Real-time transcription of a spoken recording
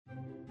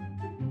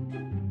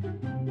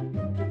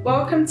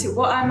Welcome to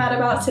What I'm Mad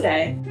About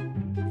Today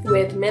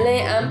with Millie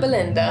and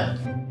Belinda.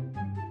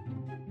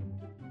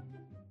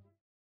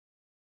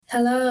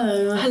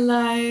 Hello.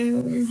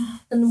 Hello.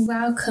 And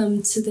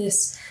welcome to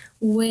this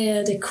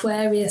weird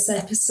Aquarius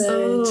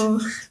episode. Oh.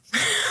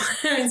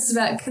 It's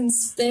about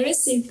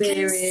conspiracy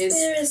theories.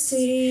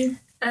 Conspiracy.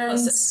 And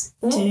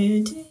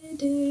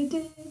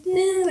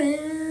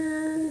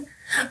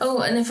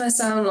and if I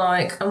sound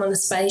like I'm on a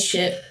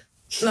spaceship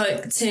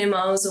like 2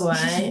 miles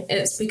away,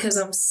 it's because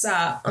I'm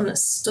sat on a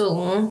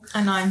stool.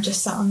 And I'm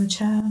just sat on the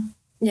chair.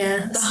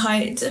 Yeah. The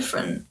height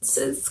difference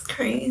is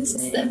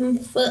crazy. 7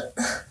 foot.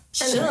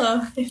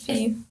 Sure, if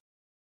you...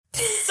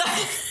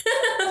 Sorry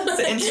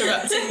for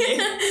interrupting you.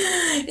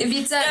 If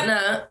you don't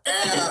know,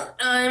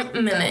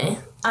 I'm Millie.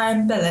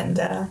 I'm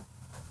Belinda.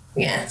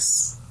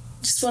 Yes.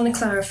 Just want to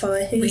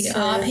clarify who's We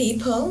are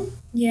people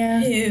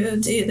who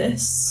do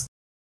this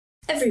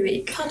every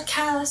week.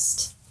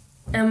 podcast.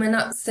 And we're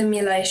not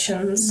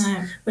simulations.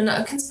 No. We're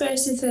not a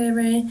conspiracy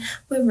theory.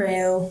 We're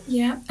real.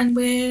 Yeah, and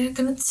we're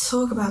going to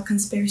talk about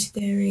conspiracy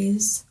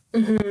theories.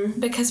 Mm-hmm.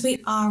 Because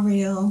we are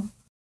real.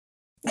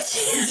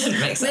 Doesn't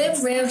make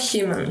sense. We're real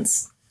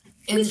humans.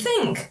 We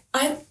think.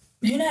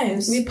 Who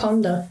knows? We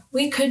ponder.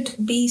 We could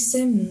be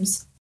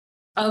Sims.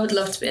 I would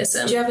love to be a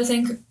sim. Do you ever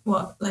think,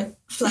 like,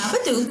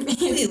 flabadoo?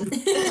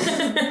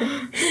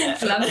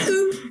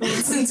 Flabadoo.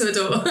 It's into a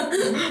door.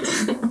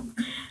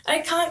 I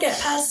can't get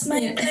past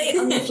my plate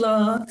on the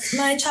floor.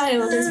 My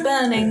child is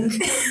burning in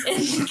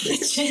the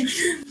kitchen.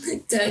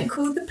 Don't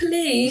call the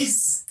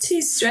police.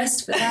 Too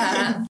stressed for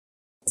that.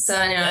 So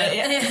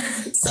anyway,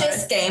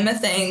 Just Game of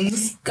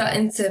Things. Got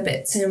into a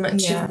bit too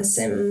much of The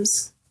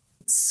Sims.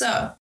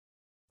 So,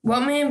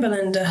 what me and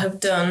Belinda have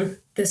done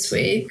this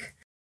week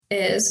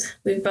is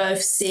we've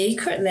both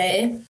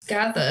secretly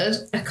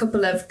gathered a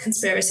couple of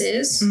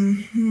conspiracies,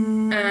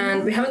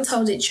 and we haven't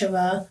told each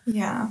other.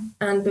 Yeah.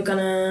 And we're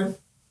gonna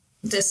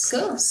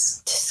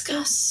discuss.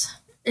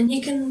 And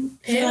you can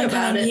hear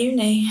about it.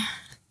 Uni.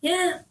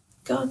 Yeah.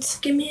 God.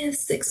 Give me a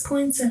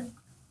 6-pointer.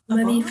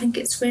 Whether you think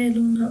it's real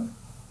or not.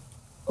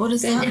 What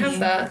does that mean? Don't you have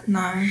that?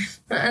 No.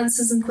 That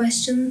answers and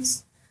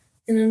questions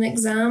in an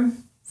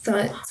exam.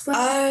 Like,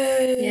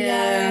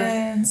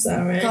 yeah.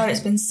 Sorry. God, it's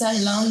been so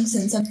long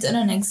since I've done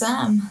an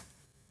exam.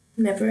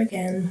 Never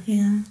again.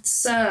 Yeah.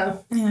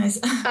 So, anyways.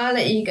 I'll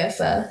let you go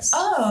first.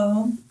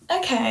 Oh,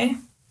 okay.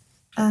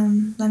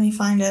 Let me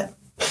find it.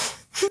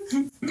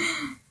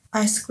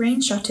 I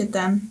screenshotted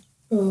them.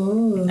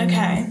 Oh.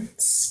 Okay.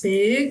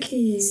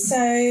 Spooky.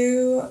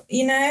 So,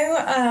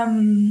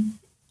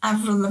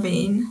 Avril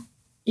Lavigne.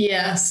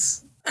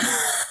 Yes.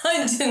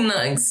 I did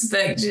not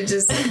expect you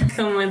just to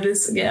come with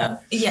this again.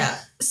 Yeah.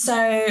 So,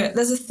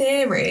 there's a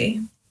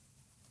theory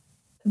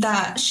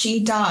that she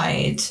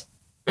died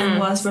and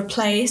was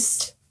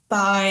replaced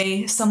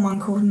by someone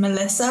called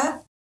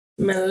Melissa.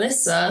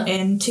 Melissa?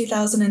 In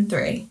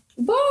 2003.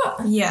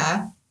 What?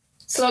 Yeah.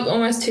 So, like,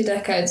 almost 2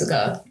 decades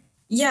ago.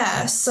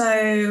 Yeah,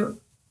 so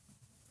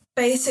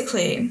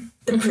basically,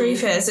 the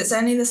proof is it's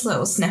only this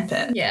little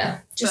snippet. Yeah,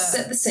 just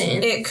set the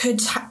scene. It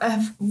could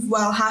have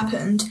well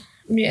happened.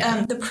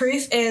 Yeah. The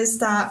proof is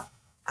that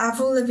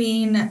Avril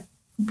Lavigne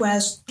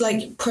wears,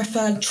 like,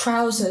 preferred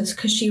trousers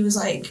because she was,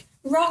 like,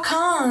 rock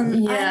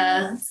on.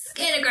 Yeah.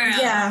 Skater girl.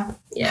 Yeah.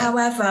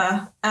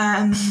 However,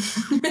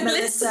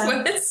 Melissa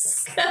wears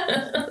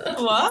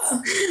skirts. What?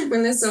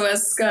 Melissa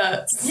wears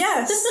skirts.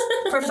 Yes.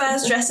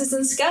 Prefers dresses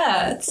and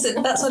skirts.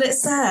 That's what it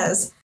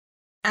says.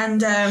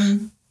 And,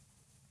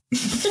 She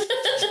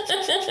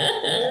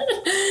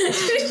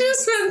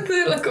just went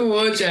through like a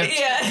wardrobe.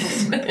 Yeah.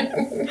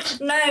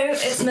 No,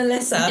 it's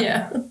Melissa.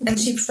 Yeah. And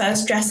she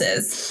prefers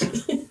dresses.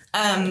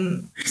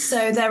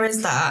 So there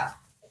is that.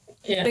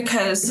 Yeah.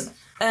 Because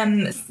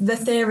the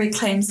theory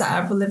claims that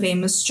Avril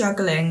Lavigne was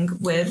struggling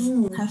with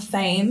her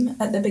fame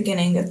at the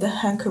beginning of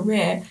her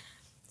career.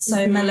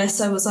 So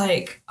Melissa was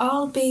like,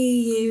 I'll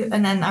be you.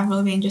 And then Avril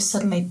Lavigne just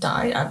suddenly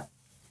died.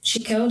 She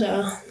killed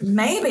her.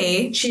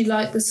 Maybe. She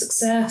liked the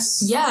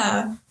success.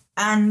 Yeah.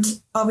 And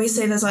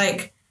obviously there's,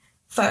 like,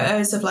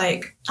 photos of,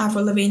 like,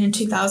 Avril Lavigne in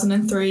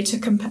 2003 to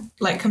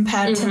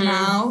compared to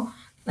now,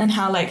 and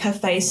how, like, her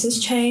face has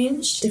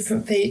changed.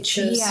 Different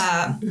features.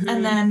 Yeah.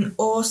 And then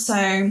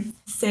also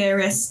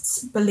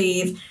theorists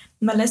believe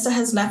Melissa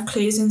has left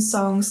clues in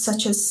songs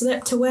such as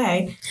Slipped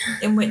Away,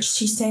 in which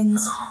she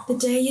sings, "The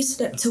day you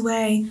slipped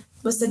away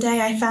was the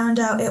day I found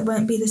out it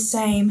won't be the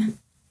same."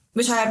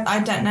 Which I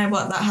don't know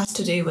what that has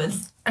to do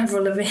with.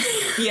 Avril Lavigne.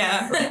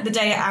 Yeah. Like, the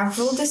day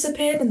Avril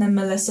disappeared, and then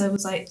Melissa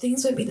was like,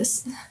 things won't be the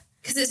same.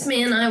 Because it's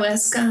me and I wear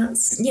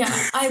skirts. Yeah.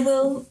 I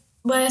will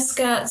wear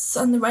skirts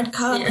on the red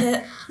carpet.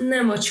 Yeah.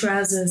 No more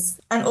trousers.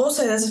 And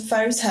also there's a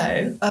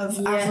photo of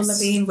Avril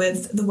Lavigne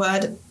with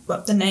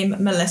the name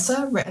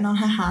Melissa written on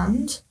her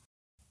hand.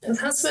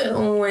 That's a bit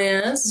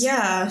weird.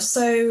 Yeah.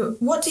 So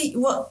what?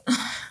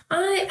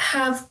 I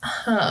have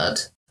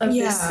heard of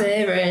this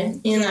theory.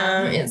 You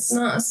know, it's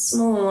not a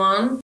small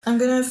one. I'm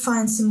going to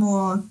find some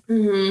more.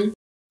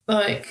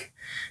 Like,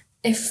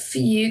 If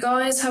you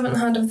guys haven't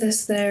heard of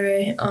this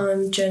theory,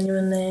 I'm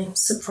genuinely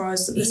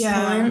surprised at this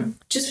point.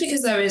 Just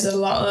because there is a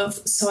lot of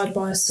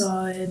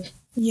side-by-side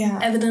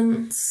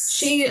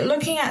evidence.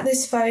 Looking at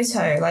this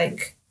photo,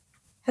 like,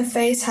 her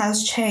face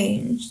has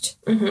changed.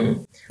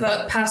 Mm-hmm.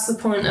 But past the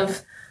point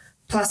of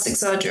plastic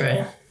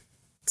surgery.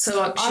 So,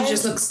 like, she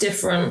just looks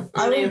different.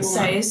 I wouldn't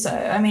say so.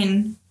 I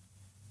mean,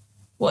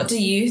 what do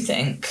you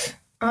think?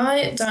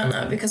 I don't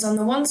know, because on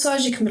the one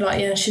side you can be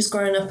like, yeah, she's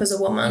grown up as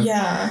a woman.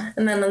 Yeah.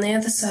 And then on the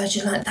other side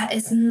you're like, that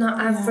is not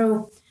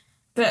Avril.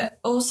 But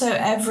also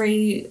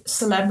every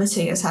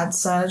celebrity has had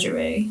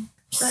surgery.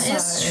 That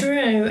is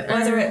true.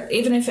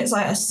 Even if it's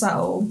like a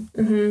subtle.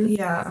 Mm-hmm.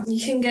 Yeah. You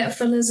can get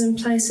fillers in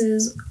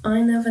places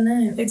I never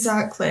knew.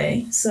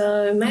 Exactly.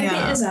 So maybe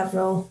it is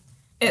Avril.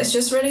 It's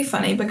just really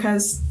funny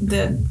because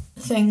the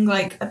thing,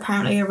 like,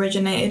 apparently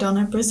originated on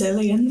a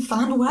Brazilian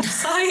fan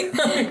website.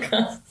 Oh my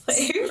god.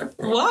 Like,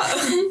 what?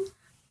 It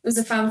was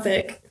a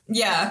fanfic.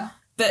 Yeah.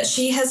 But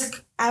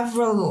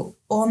Avril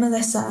or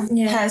Melissa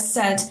has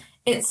said,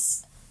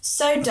 it's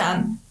so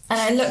done. And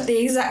I look the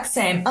exact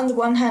same. On the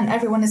one hand,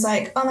 everyone is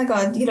like, oh my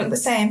god, you look the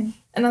same.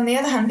 And on the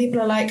other hand, people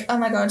are like, oh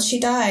my god, she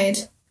died.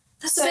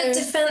 That's a bit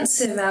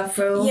defensive,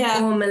 Avril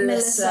or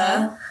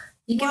Melissa.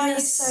 Why are you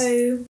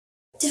so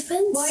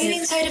defensive? Why are you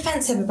being so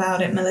defensive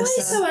about it,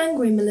 Melissa? Why are you so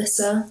angry,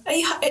 Melissa?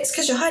 It's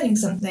because you're hiding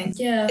something.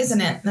 Yeah. Isn't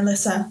it,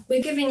 Melissa?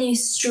 We're giving you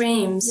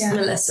streams,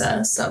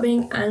 Melissa. Stop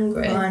being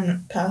angry. Well,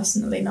 I'm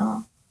personally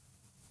not.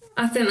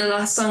 I think the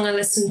last song I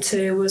listened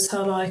to was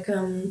her, like,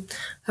 her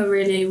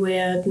really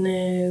weird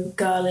new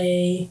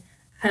girly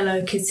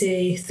Hello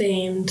Kitty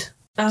themed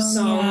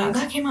song. Yeah,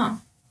 that came out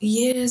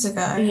years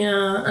ago.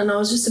 Yeah, and I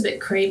was just a bit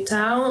creeped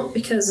out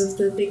because of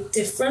the big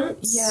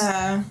difference.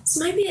 Yeah.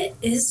 So maybe it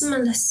is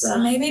Melissa.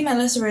 Maybe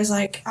Melissa is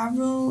like,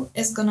 Avril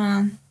is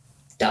gonna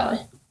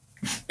die.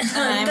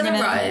 I'm gonna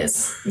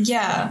rise.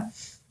 Yeah.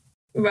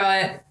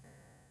 Right.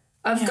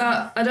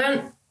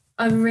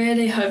 I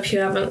really hope you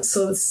haven't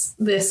saw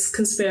this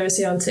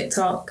conspiracy on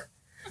TikTok.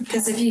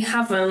 Because if you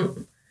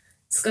haven't,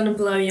 it's going to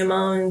blow your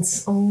mind.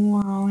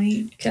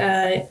 Alright.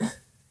 Okay.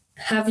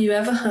 Have you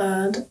ever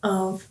heard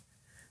of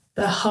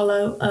the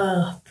Hollow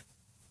Earth?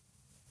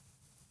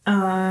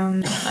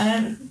 I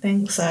don't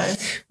think so.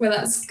 Well,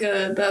 that's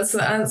good. That's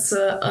the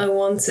answer I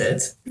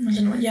wanted. I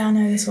don't know. Yeah, I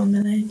know this one,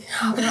 Millie.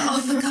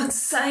 Oh, for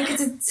God's sake, I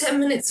did 10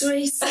 minutes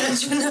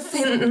research for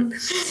nothing.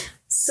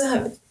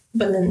 So,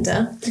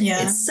 Belinda,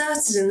 it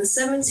started in the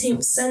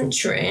 17th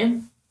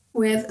century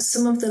with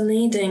some of the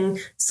leading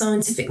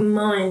scientific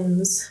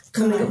minds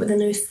coming up with a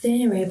new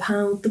theory of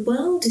how the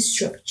world is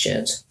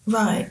structured.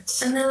 Right.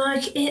 And they're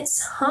like,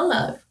 it's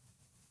hollow.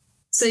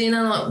 So, you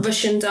know, like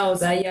Russian dolls,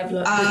 there you have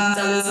like the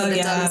doll inside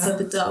the doll inside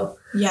the doll.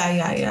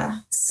 Yeah.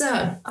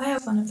 So, I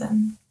have one of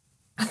them.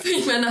 I thought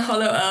you meant a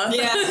hollow earth.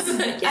 Yeah.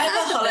 I have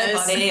a hollow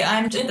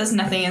body. There's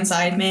nothing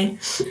inside me.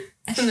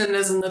 And then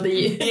there's another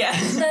you. Yeah.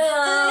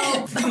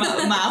 No. Come out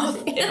the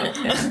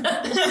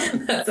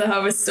mouth. That's a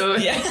horror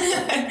story. Yeah.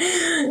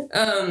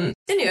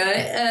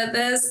 Anyway,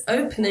 there's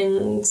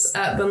openings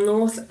at the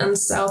North and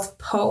South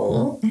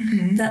Pole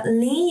that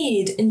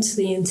lead into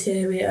the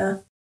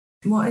interior.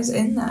 What is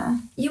in there?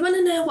 You want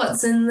to know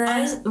what's in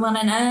there? I want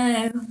to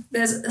know.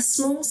 There's a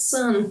small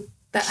sun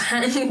that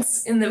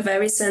hangs in the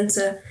very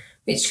centre,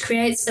 which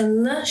creates a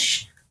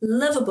lush,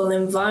 lovable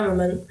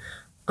environment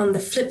on the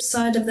flip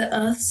side of the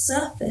Earth's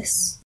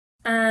surface.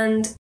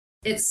 And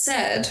it's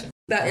said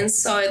that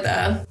inside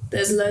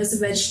there's loads of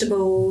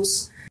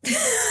vegetables.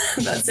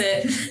 That's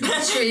it.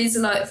 The trees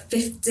are like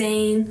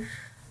 15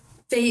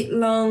 feet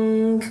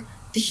long.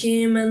 The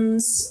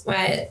humans...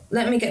 Wait,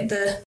 let me get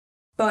the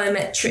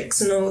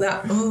biometrics and all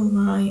that. Oh,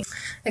 right.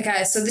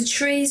 Okay, so the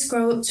trees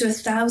grow up to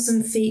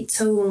 1,000 feet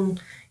tall.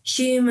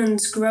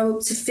 Humans grow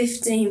up to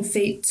 15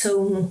 feet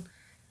tall.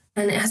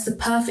 And it has the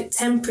perfect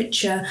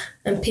temperature,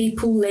 and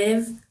people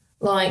live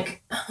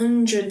like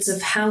hundreds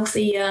of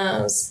healthy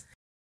years.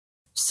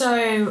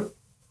 So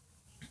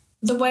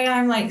the way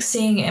I'm like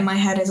seeing it in my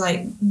head is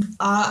like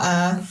our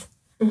Earth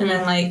and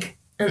then like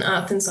an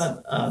Earth inside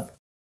Earth.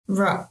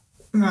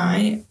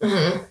 Right.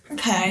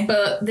 Okay.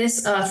 But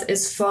this Earth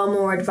is far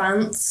more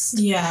advanced.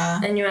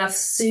 Yeah. And you have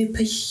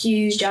super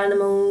huge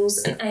animals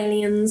and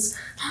aliens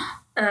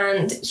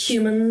and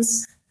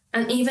humans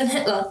and even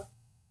Hitler.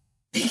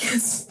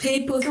 Because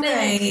people think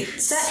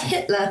that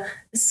Hitler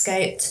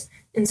escaped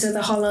into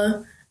the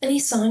Hollow and he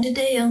signed a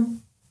deal.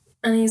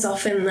 And he's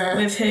off in there.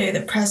 With who?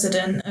 The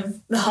president of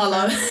the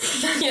Hollow.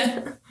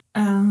 Yeah.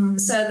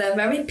 So they're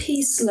very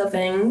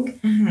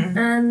peace-loving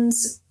and,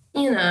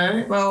 you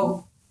know...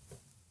 Well,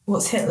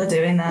 what's Hitler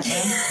doing there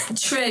then?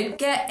 True.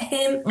 Get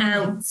him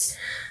out.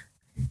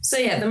 So,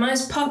 yeah, the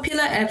most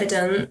popular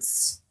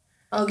evidence...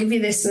 I'll give you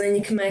this and then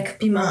you can make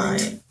up your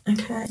mind. Right.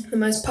 Okay. The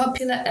most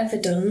popular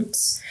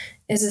evidence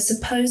is a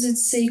supposed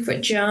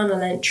secret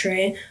journal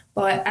entry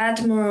by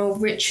Admiral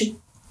Richard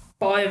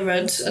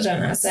Byrd, I don't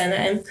know how to say her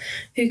name,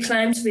 who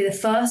claimed to be the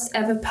first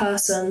ever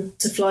person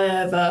to fly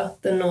over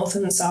the North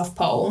and South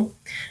Pole.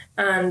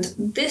 And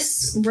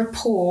this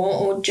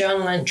report or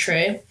journal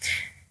entry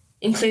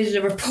included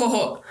a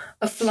report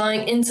of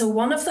flying into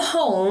one of the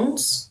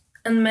holes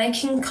and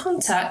making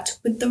contact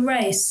with the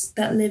race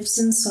that lives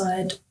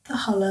inside the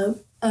hollow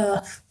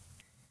earth.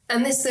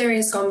 And this theory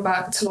has gone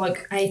back to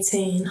like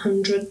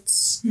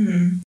 1800s.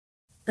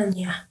 And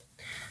yeah.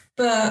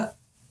 But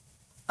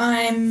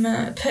I'm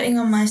putting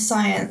on my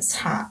science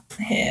hat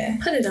here.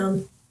 Put it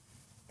on.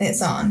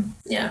 It's on.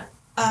 Yeah.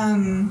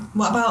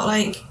 What about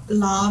like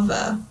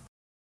lava?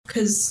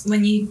 Because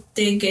when you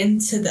dig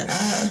into the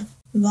earth,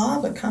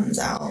 lava comes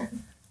out.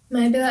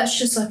 Maybe that's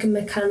just like a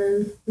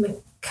mechanism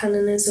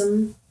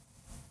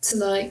to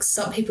like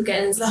stop people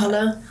getting into the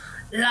hollow.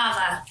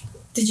 Lava.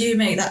 Did you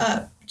make that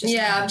up?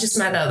 I've just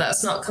made that.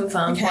 That's not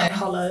confirmed by the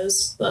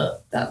hollows,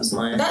 but that was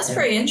my idea. That's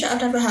pretty interesting.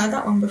 I've never heard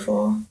that one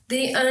before.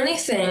 The only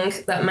thing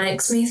that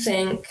makes me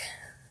think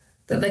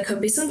that there could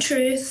be some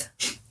truth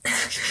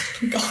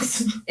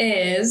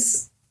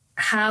is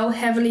how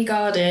heavily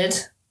guarded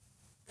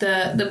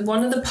the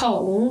one of the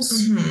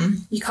poles.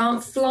 You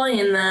can't fly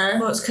in there.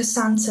 Well, it's because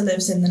Santa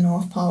lives in the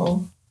North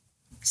Pole.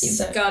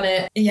 You've got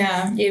it.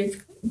 Yeah.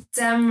 You've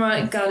damn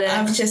right got it.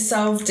 I've just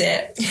solved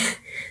it.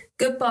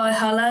 Goodbye,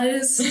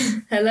 hollows.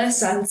 Hello,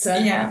 Santa.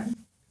 Yeah.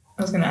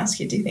 I was going to ask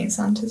you, do you think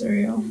Santa's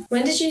real?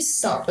 When did you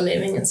stop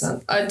believing in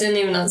Santa? I didn't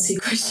even answer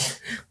your question.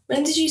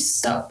 When did you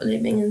stop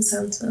believing in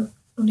Santa?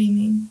 What do you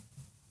mean?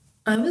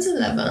 I was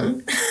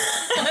 11.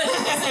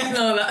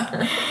 Ignore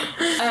that.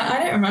 I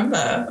don't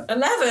remember.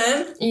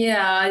 11?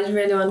 Yeah, I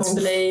really wanted to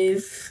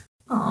believe.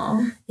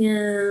 Aww.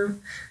 Yeah.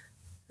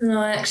 And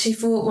I actually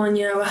thought one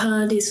year I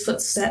heard his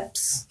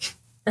footsteps.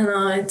 And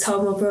I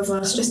told my brother.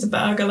 It's just a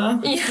burglar.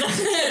 Yeah.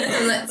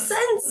 I'm like,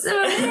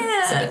 Santa,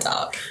 here. So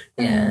dark.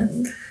 Yeah.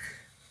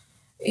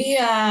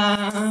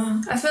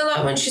 Yeah. I feel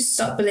like once you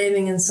stop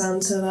believing in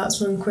Santa, that's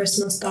when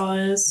Christmas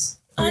dies.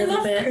 I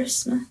love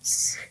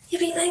Christmas. You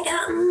think they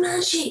got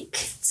magic,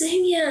 do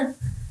you?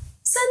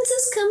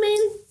 Santa's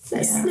coming.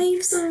 Let's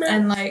leave some magic.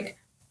 And like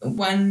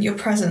when your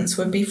presents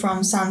would be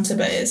from Santa,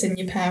 but it's in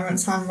your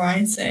parents'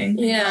 handwriting.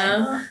 Yeah.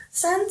 Like,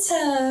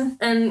 Santa.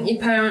 And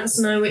your parents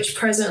know which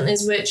present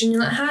is which, and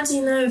you're like, how do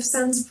you know if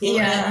Santa brought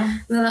it?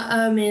 And they're like,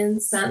 oh, me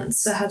and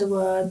Santa had a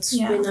word. We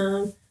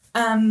know.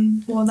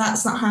 Well,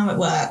 that's not how it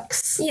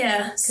works.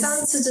 Yeah,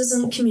 Santa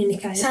doesn't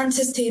communicate.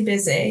 Santa's too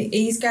busy.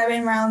 He's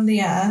going round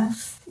the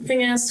earth. You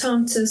think he has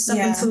time to stop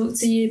and talk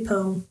to you,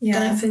 Paul? Yeah.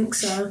 Don't think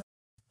so.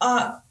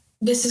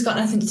 This has got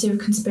nothing to do with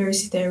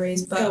conspiracy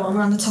theories, but Go on.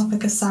 we're on the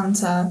topic of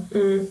Santa,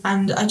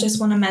 and I just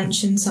want to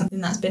mention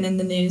something that's been in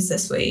the news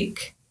this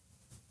week.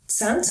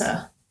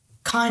 Santa?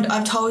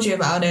 I've told you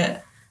about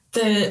it.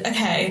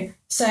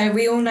 So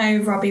we all know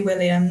Robbie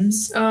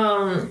Williams.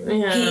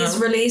 Yeah. He's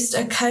released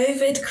a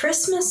COVID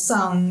Christmas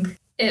song.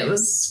 It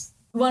was...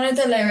 One of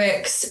the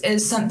lyrics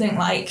is something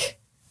like,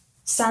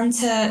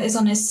 Santa is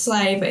on his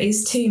sleigh, but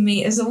he's 2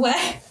 meters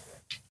away.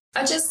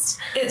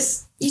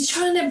 You're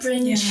trying to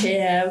bring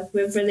cheer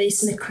with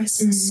releasing a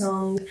Christmas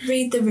song.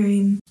 Read the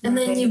room. And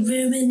then you're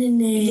ruining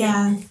it.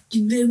 Yeah.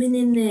 You're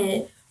ruining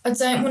it. I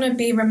don't want to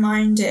be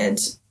reminded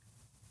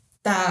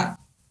that...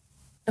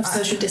 Of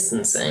social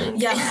distancing.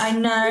 Yeah, I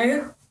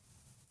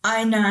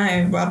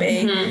know,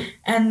 Robbie. Mm-hmm.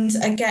 And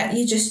I get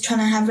you just trying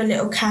to have a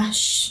little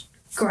cash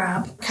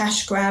grab.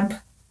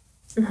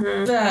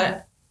 Mm-hmm.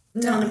 But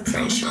Don't not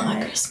appreciate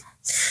not it.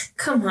 Christmas.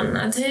 Come on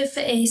now, do it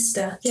for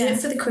Easter. Do it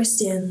for the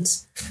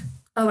Christians.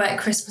 Oh wait,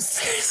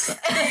 Christmas.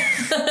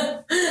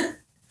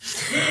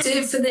 Do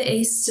it for the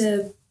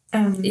Easter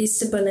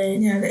bunny.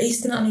 Yeah, the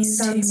Easter bunny is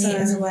 2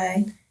 meters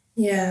away.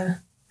 Yeah.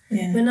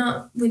 We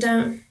don't do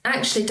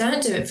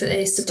it for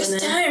the Easter bunny.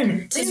 Just don't.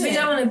 Because we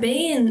don't want to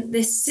be in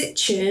this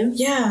situ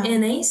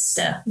in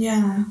Easter.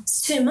 Yeah.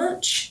 It's too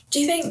much. Do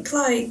you think,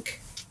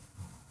 like,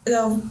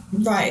 they'll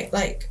write,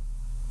 like,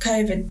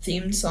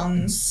 COVID-themed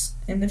songs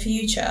in the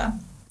future?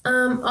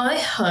 I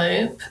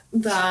hope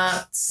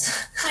that...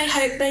 I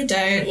hope they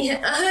don't. Yeah,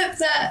 I hope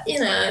that,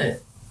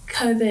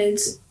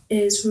 COVID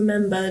is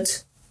remembered.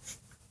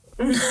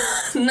 Not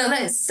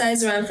that it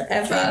stays around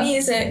forever. Play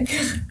music.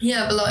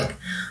 Yeah, but, like,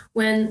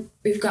 when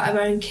we've got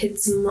our own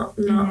kids and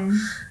whatnot, and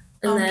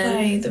I'll then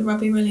play the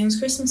Robbie Williams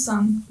Christmas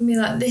song. be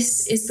like,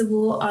 this is the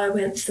war I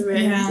went through.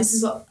 Yeah. This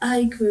is what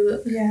I grew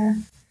up. Yeah.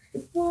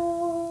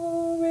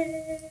 War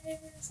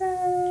is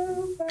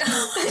over.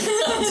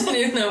 I don't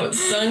even know what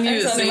song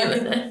you were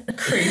singing. Like a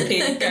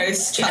creepy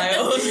ghost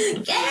child.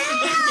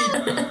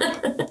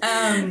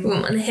 Wouldn't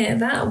want to hear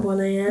that at 1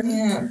 a.m.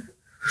 Yeah.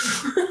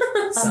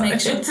 I'll make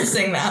sure to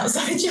sing that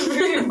outside your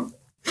room.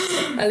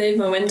 I leave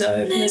my window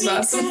open as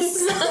well.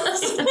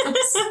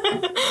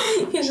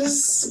 You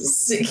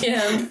just stick your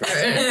hand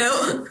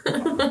through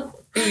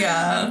it.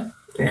 Yeah.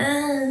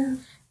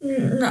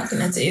 Not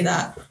gonna do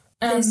that.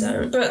 Please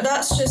don't. But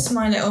that's just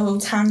my little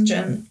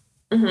tangent.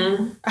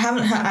 Mm-hmm. I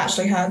haven't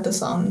actually heard the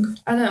song.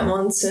 I don't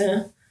want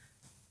to.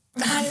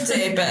 I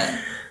do, but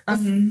I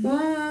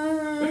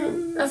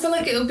feel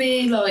like it'll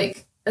be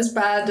like as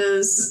bad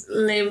as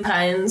Liam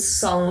Payne's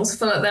songs. I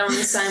feel like they're on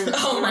the same level.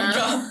 Oh my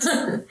god.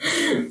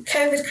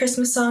 COVID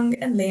Christmas song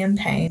and Liam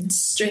Payne.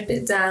 Strip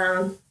it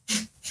down.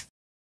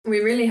 We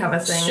really have a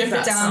thing. Strip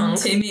it down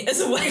 2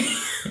 meters away.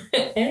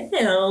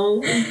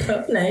 Ew, in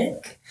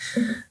public.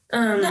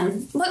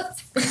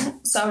 What?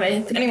 Sorry,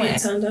 the computer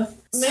turned off.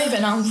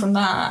 Moving on from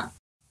that.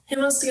 Who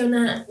wants to go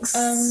next?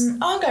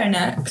 I'll go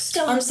next.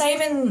 Go on. I'm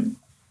saving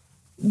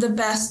the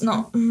best,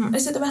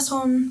 is it the best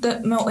one? The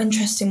more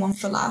interesting one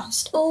for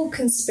last. All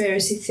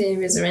conspiracy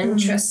theories are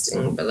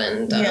interesting,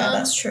 Belinda. Yeah,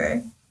 that's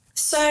true.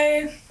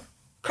 So,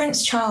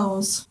 Prince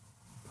Charles.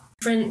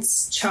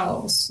 Prince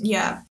Charles.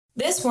 Yeah.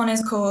 This one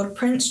is called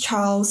Prince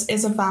Charles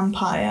is a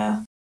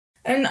Vampire.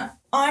 And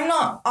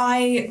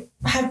have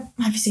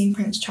you seen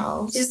Prince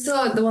Charles? It's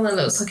like the one that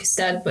looks like he's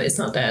dead, but it's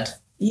not dead.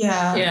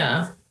 Yeah.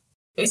 Yeah.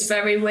 It's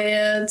very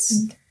weird.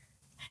 Is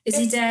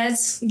he dead?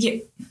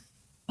 Yeah.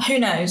 Who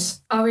knows?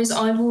 Are his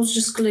eyeballs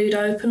just glued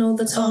open all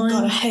the time? Oh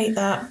God, I hate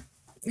that.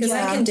 Because they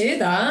can do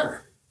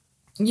that.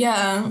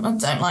 Yeah, I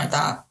don't like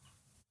that.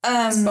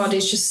 His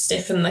body's just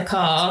stiff in the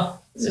car.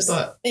 It's just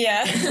like...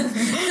 Yeah.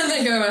 and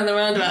then go around the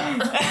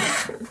roundabout.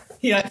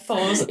 He like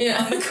falls on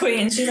the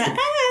Queen. She's like,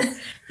 ah!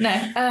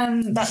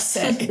 No, that's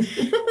sick.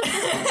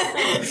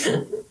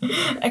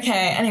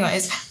 Okay,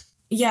 anyways.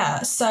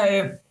 Yeah,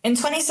 so in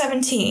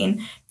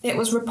 2017, it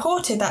was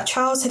reported that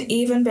Charles had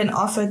even been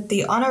offered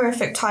the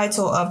honorific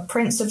title of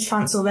Prince of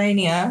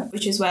Transylvania,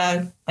 which is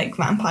where, like,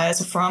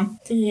 vampires are from.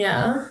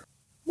 Yeah.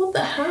 What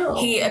the hell?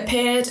 He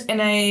appeared in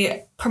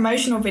a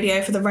promotional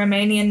video for the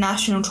Romanian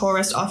National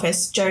Tourist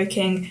Office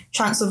joking,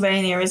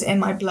 Transylvania is in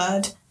my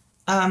blood,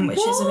 which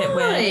is a bit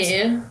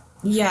weird.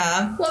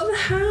 Yeah. What the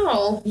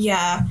hell?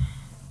 Yeah.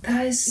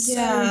 That is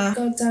so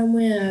goddamn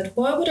weird.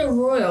 Why would a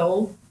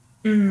royal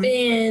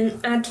be in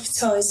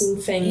advertising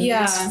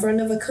things for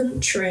another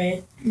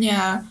country?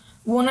 Yeah.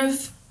 One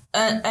of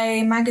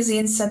a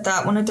magazine said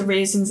that one of the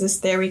reasons this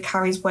theory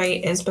carries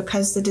weight is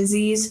because the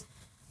disease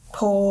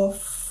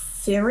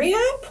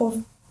porphyria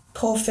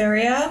Por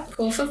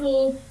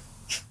favor.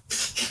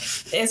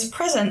 is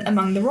present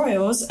among the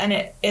royals, and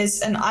it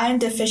is an iron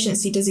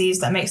deficiency disease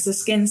that makes the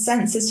skin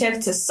sensitive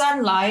to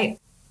sunlight.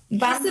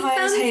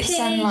 Vampires hate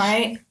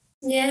sunlight.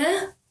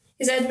 Yeah.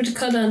 He's Edward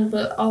Cullen,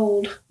 but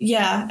old.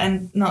 Yeah,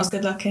 and not as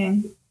good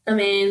looking. I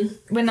mean,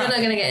 we're not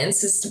going to get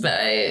into this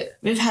debate.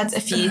 We've had a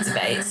few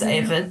debates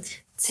over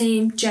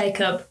Team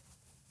Jacob.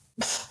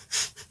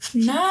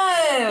 No.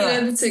 You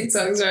know the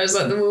TikToks where it's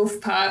like the wolf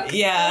pack.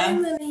 Yeah.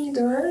 I'm the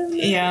leader.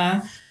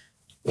 Yeah.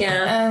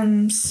 Yeah.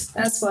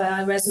 That's why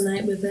I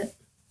resonate with it.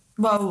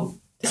 Well,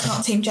 it's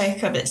not Team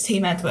Jacob, it's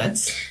Team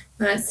Edwards.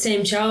 Right, it's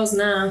Team Charles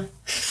now.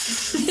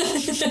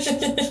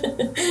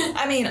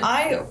 I mean,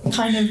 I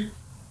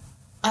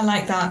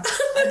like that.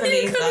 I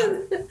believe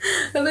that.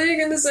 I thought you were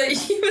going to say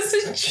he was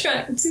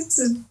attracted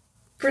to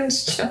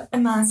Prince Charles.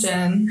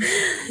 Imagine.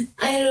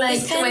 I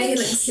like the way he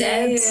looks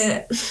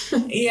dead.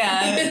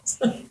 Yeah.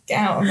 Get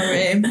out of my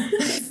room.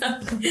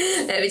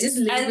 Let me just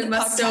leave with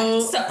my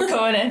stool. Stop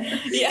recording.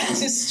 Yeah.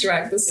 Just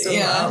drag the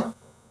stool out.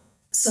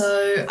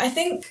 So I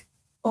think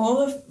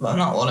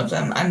not all of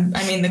them.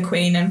 I mean the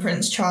Queen and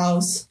Prince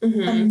Charles.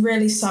 Mm-hmm. I'm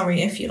really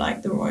sorry if you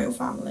like the royal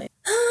family.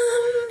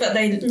 But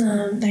they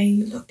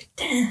look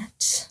dead.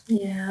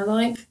 Yeah,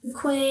 like the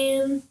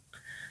Queen.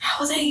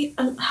 How are they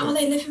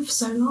living for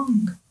so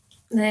long?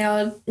 They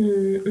are.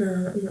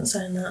 No, I'm not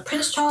saying that.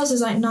 Prince Charles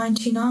is like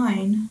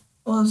 99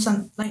 or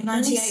something, like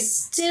 98. He's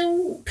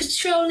still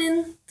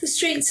patrolling the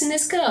streets in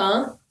his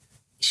car.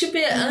 He should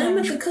be at home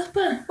with a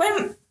cuppa.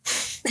 When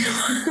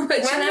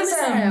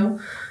episode?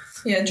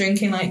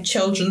 Drinking like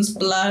children's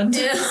blood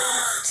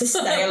to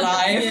stay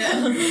alive.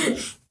 Yeah.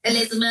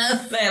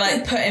 Elizabeth. They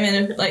like put him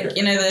in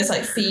those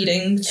like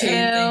feeding tube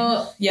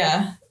thing.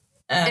 Yeah.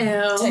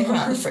 Take him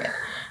out of the fridge.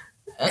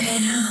 I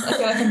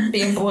feel like I'm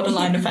being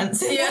borderline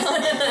offensive.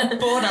 Yeah.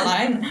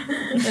 Borderline.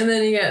 And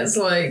then he gets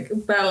like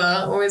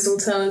Bella, or his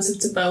alternative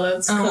to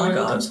Bella. To my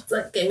God. It's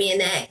like, give me a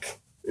neck.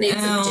 Need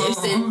some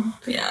juicing.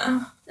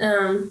 Yeah.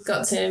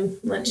 Got to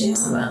mention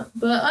that.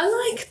 But I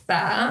like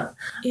that.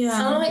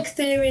 Yeah. I like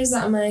theories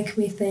that make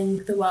me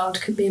think the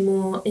world could be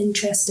more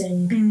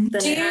interesting than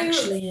it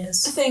actually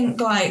is. I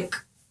think like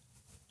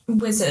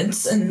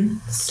wizards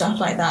and stuff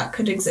like that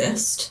could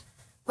exist.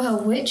 Well,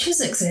 witches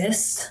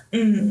exist.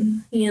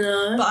 You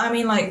know? But I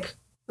mean like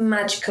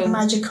magical.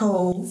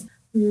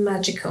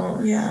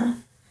 Yeah.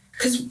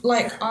 Because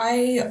like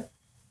I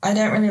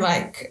don't really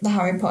like the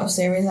Harry Potter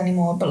series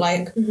anymore, but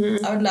like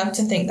I would love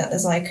to think that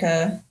there's like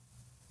a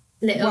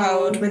little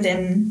world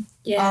within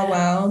our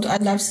world. I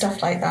love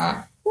stuff like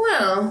that.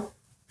 Well,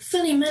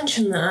 funny you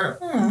mention that.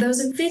 There was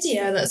a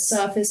video that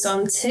surfaced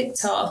on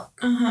TikTok.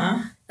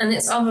 And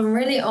it's of a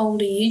really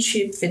older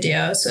YouTube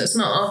video, so it's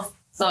not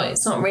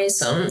it's not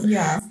recent.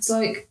 Yeah. It's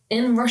like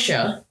in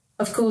Russia.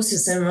 Of course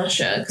it's in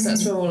Russia, because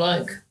that's where we're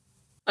like,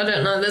 I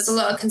don't know, there's a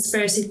lot of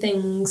conspiracy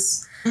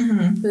things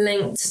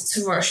linked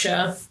to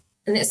Russia.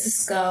 And it's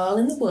this girl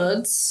in the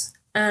woods,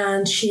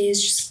 and she is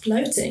just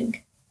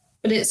floating.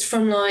 But it's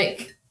from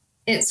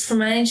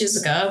ages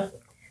ago.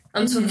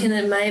 I'm talking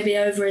maybe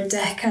over a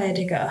decade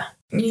ago.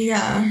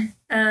 Yeah.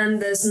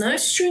 And there's no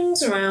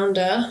strings around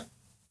her,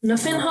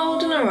 nothing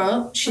holding her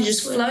up. She's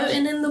just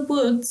floating in the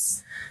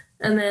woods.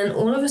 And then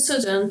all of a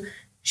sudden,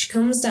 She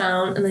comes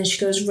down and then she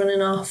goes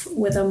running off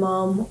with her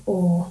mum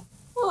or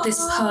this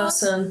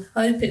person.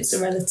 I hope it's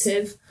a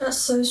relative. That's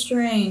so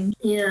strange.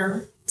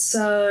 Yeah.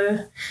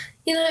 So,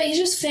 you know, you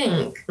just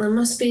think there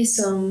must be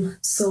some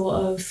sort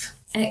of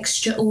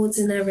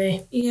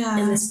extraordinary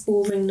in this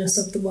boringness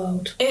of the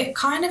world. It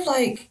kind of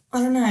like, I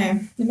don't know,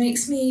 it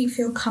makes me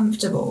feel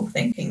comfortable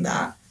thinking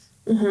that.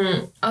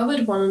 Mm-hmm. I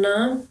would want to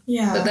know.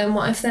 Yeah. But then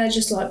what if they're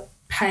just like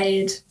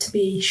paid to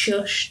be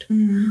shushed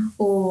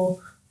or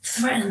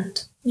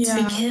threatened to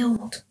be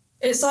killed?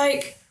 It's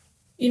like,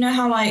 you know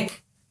how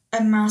like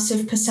a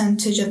massive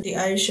percentage of the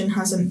ocean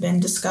hasn't been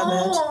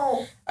discovered?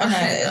 Oh, I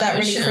know, that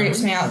really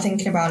creeps me out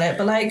thinking about it.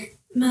 But like,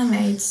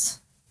 mermaids.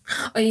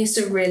 I used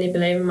to really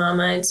believe in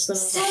mermaids when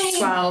I was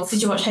 12.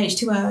 Did you watch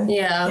H2O?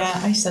 Yeah. Yeah,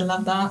 I used to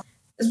love that.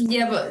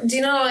 Yeah, but do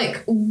you know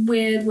like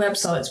weird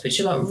websites which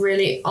are like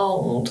really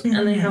old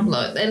and they have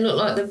like, they look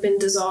like they've been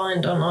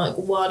designed on like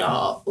word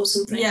art or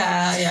something?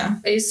 Yeah.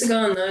 I used to go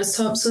on those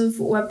types of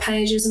web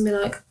pages and be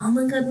like, oh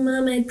my god,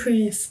 mermaid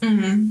proof.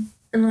 And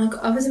like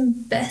I was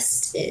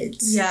invested.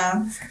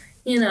 Yeah.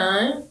 You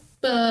know?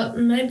 But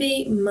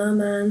maybe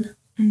merman,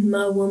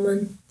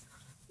 merwoman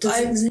does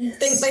exist. I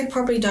think they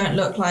probably don't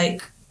look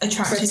like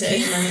attractive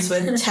humans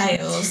with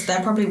tails.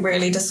 They're probably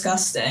really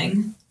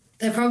disgusting.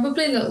 They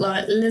probably look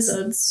like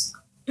lizards,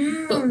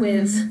 but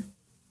with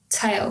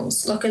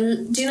tails. Like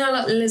do you know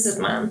like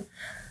lizard man?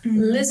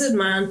 Lizard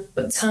man,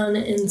 but turn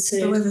it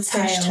into but with a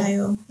fish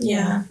tail.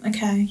 Yeah.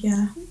 Okay.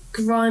 Yeah.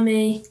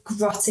 Grimy,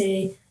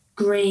 grotty,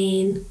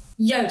 green,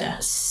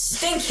 Yoda.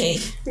 Stinky.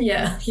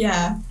 Yeah.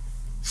 Yeah.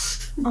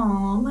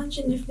 Oh,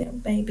 imagine if little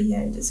baby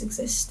Yodas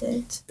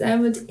existed. They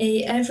would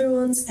eat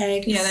everyone's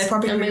eggs. Yeah, they'd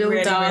probably be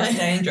really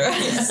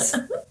dangerous.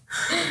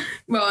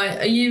 Right,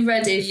 are you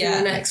ready for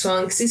the next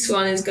one? Because this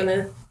one is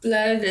gonna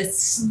blow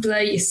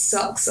your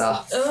socks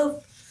off.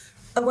 Oh,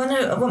 I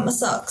want my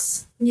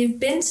socks. You've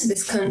been to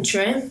this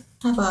country.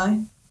 Have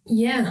I?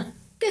 Yeah.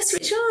 Guess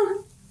which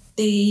one?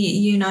 The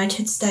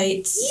United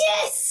States.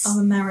 Yes. Of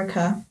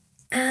America.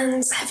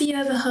 And have you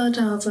ever heard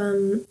of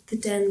the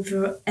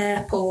Denver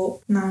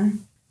airport? No.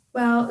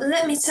 Well,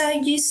 let me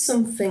tell you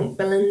something,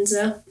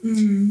 Belinda.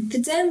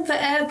 The Denver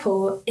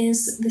airport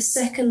is the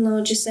second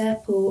largest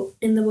airport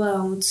in the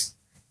world.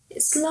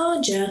 It's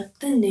larger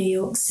than New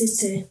York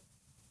City.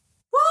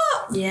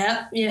 What?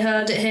 Yep, you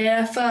heard it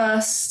here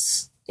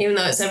first. Even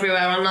though it's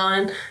everywhere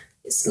online.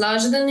 It's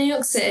larger than New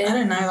York City. I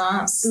didn't know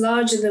that. It's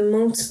larger than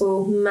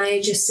multiple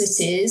major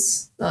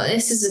cities. Like,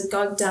 this is a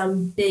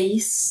goddamn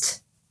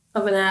beast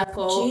of an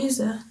airport.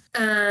 Jesus.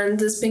 And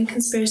there's been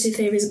conspiracy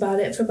theories about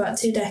it for about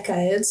 2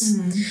 decades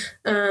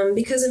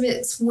because of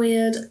its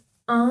weird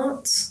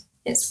art,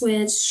 its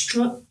weird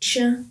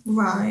structure.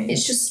 Right.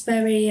 It's just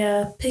very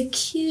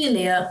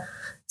peculiar,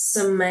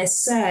 some may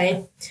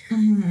say.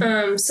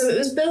 So it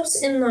was built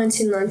in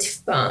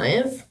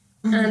 1995,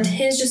 and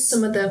here's just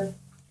some of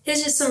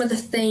the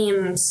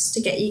themes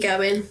to get you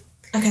going.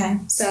 Okay.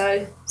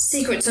 So,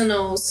 secret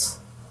tunnels,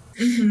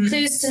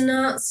 clues to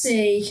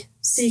Nazi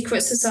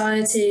secret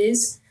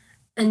societies,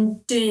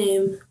 and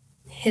doom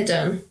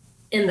hidden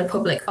in the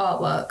public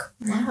artwork.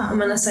 Wow. And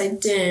when I say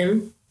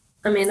doom,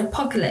 I mean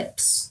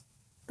apocalypse.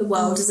 The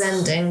world is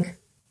ending.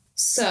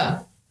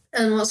 So,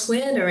 and what's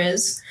weirder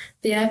is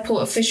the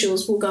airport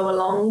officials will go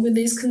along with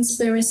these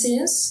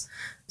conspiracies.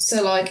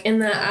 So, like, in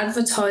their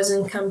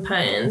advertising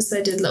campaigns,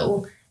 they did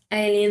little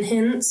alien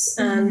hints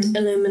and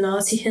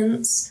Illuminati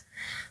hints,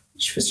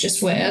 which was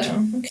just weird.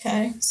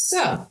 Okay.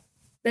 So,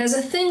 there's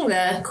a thing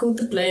there called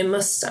the Blue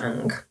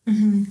Mustang,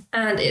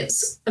 and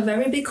it's a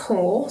very big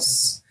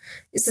horse.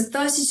 It's a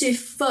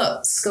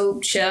 32-foot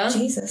sculpture.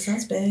 Jesus,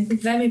 that's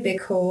big. Very big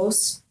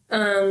horse,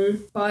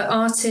 by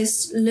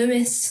artist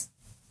Luis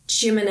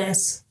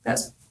Jimenez.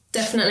 That's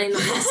definitely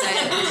not how to say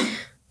it.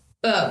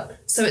 But,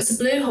 so it's a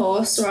blue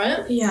horse,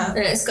 right? Yeah.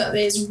 And it's got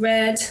these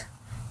red,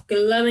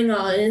 glowing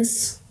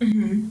eyes.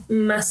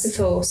 Massive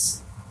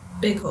horse.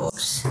 Big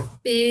horse.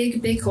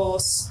 Big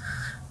horse.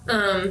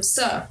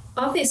 So,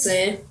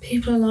 obviously,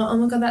 people are like, oh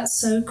my god, that's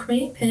so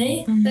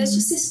creepy. There's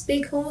just this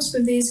big horse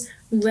with these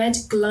red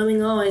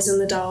glowing eyes in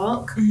the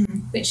dark,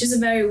 which is a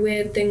very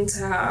weird thing to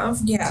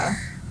have. Yeah.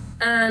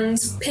 And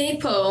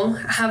people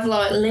have,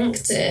 like,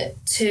 linked it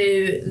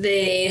to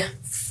the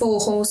 4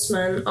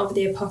 horsemen of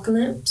the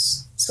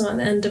apocalypse, so at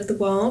the end of the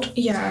world.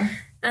 Yeah.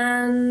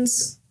 And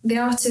the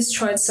artist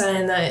tried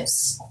saying that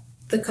it's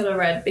the colour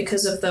red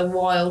because of the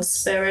wild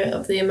spirit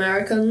of the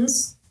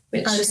Americans,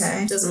 which just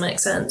doesn't make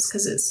sense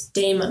because it's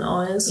demon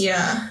eyes.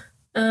 Yeah.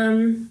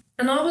 And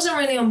I wasn't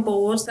really on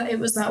board that it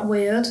was that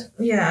weird.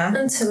 Yeah.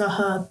 Until I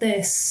heard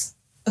this.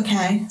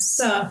 Okay.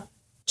 So,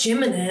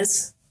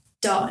 Jimenez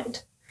died.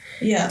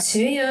 Yeah. 2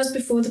 years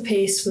before the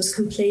piece was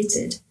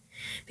completed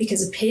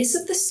because a piece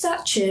of the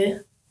statue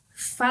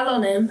fell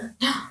on him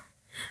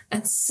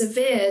and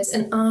severed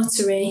an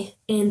artery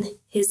in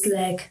his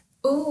leg.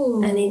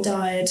 Ooh. And he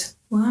died.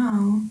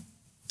 Wow.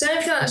 Don't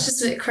you feel that's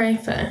just a bit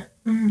creepy?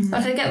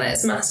 Like, I get that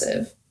it's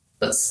massive,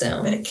 but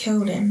still. But it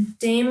killed him.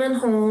 Demon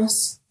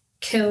horse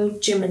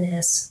killed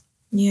Jimenez.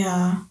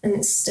 Yeah. And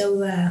it's still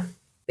there.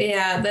 But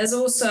yeah, there's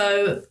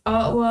also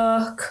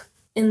artwork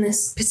in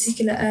this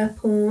particular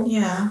airport.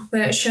 Yeah.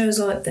 Where it shows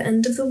like the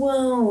end of the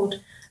world.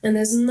 And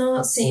there's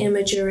Nazi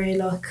imagery,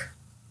 like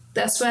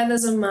I swear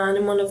there's a man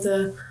in one of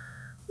the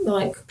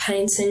like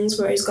paintings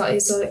where he's got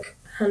his like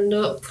hand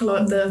up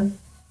like the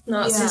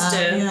Nazis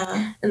do.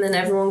 Yeah. And then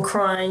everyone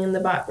crying in the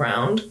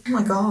background. Oh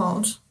my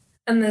God.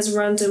 And there's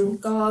random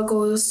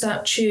gargoyle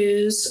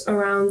statues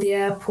around the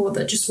airport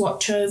that just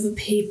watch over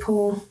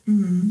people.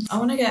 I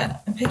want to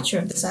get a picture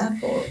of this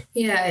airport.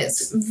 Yeah,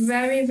 it's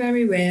very,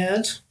 very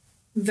weird.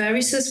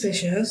 Very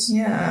suspicious.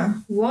 Yeah.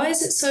 Why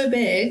is it so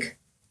big?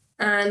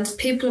 And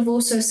people have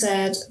also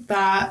said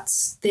that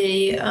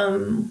the,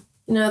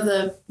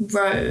 the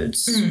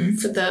roads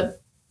for the,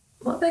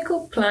 what are they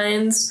called,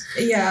 planes?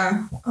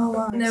 Yeah. Oh,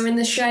 wow. They're in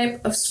the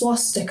shape of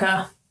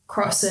swastika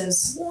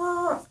crosses.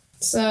 What?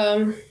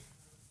 So...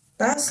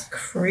 That's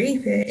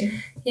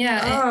creepy.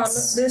 Yeah. Oh, look,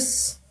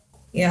 this...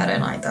 Yeah, I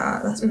don't like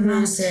that. That's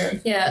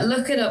massive. Yeah,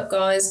 look it up,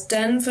 guys.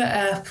 Denver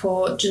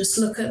Airport. Just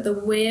look at the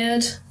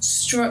weird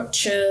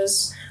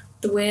structures,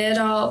 the weird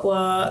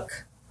artwork.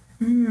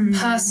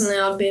 Personally,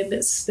 I'd be a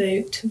bit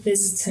spooked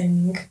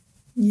visiting.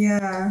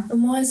 Yeah.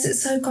 And why is it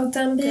so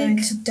goddamn big?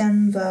 Going to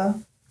Denver.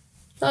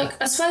 Like,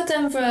 I swear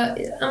Denver...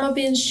 Am I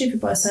being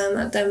stupid by saying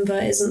that Denver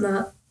isn't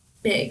that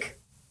big?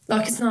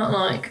 Like, it's not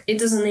like... It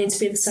doesn't need to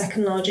be the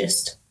second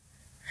largest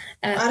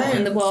airport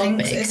in the world think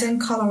big. It's in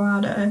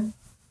Colorado.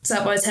 Is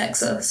that by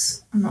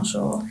Texas? I'm not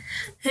sure.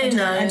 Who knows?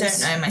 I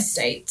don't know my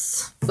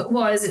states. But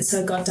why is it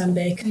so goddamn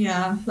big?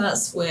 Yeah,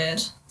 that's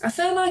weird. I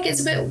feel like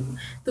it's a bit...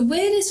 The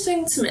weirdest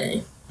thing to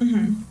me...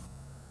 Mm-hmm.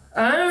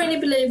 I don't really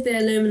believe the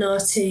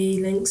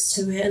Illuminati links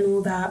to it and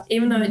all that,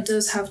 even though it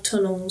does have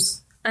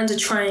tunnels and a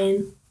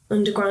train,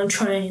 underground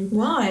train.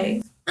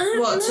 Why? I don't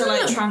What, know. to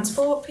like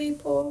transport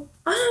people?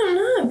 I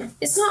don't know.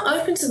 It's not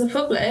open to the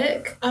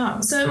public.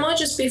 Oh. So it might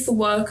just be for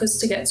workers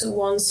to get to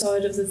one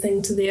side of the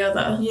thing to the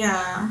other.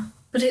 Yeah.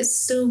 But it's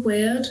still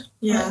weird.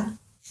 Yeah.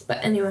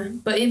 But anyway,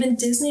 but even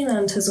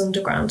Disneyland has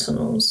underground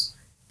tunnels.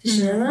 Did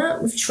you know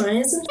that? With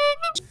trains and...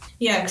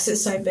 Yeah, because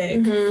it's so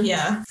big. Mhm.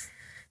 Yeah.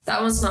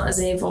 That one's not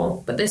as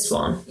evil, but this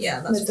one,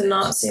 Yeah, that's with the weird.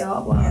 Nazi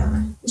artwork,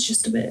 Yeah. it's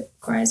just a bit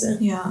crazy.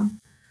 Yeah.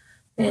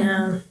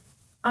 Yeah.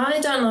 I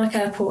don't like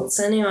airports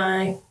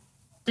anyway.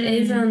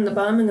 Even the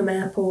Birmingham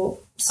airport.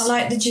 I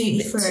like the duty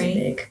Bit too free.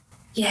 big.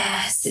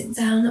 Yeah, sit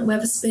down at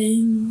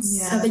Weatherspoons,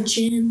 Yeah. have a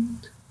gin,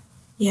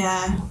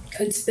 Yeah.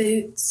 go to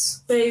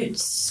Boots,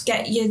 Boots,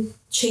 get your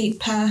cheap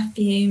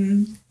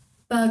perfume.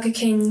 Burger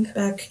King,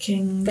 Burger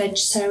King.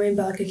 vegetarian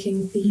Burger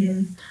King for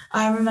you.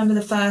 I remember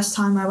the first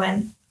time I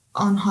went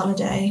on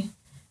holiday,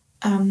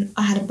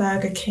 I had a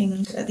Burger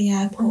King at the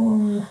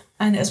airport,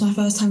 and it was my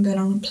first time going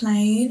on a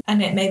plane,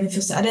 and it made me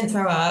feel sick. I didn't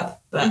throw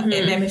up, but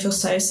it made me feel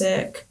so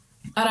sick.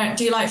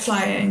 Do you like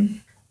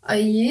flying? I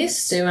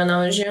used to when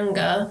I was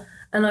younger,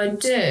 and I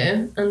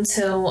do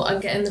until I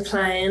get in the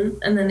plane,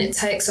 and then it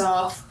takes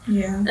off,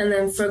 Yeah. and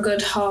then for a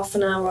good half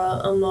an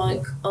hour, I'm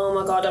like, oh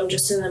my God, I'm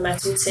just in a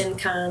metal tin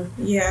can.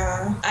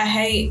 Yeah. I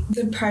hate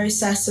the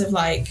process of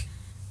like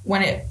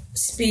when it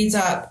speeds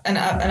up and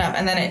up and up,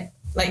 and then it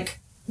like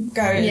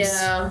goes.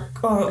 Yeah.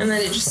 Oh. And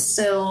then it just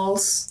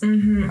stills. I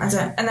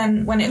don't. And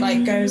then when it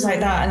like goes like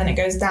that, and then it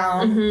goes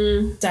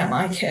down. Don't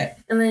like it.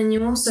 And then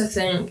you also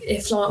think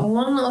if like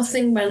one little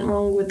thing went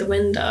wrong with the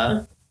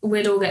window,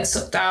 we'd all get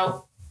sucked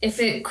out. If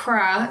it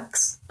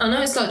cracks, I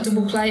know it's like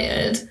double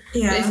plated,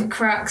 Yeah. but if it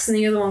cracks and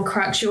the other one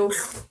cracks, you're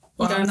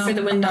going through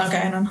the window. I'm not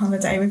going on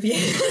holiday with you.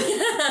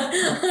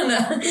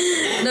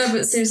 No,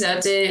 but seriously, I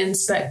do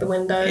inspect the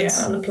windows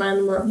on the plane.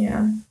 I'm like,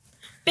 Yeah.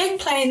 Big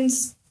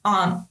planes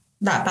aren't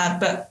that bad,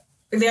 but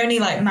the only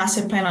like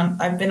massive plane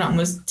I've been on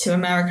was to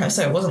America,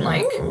 so it wasn't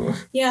like so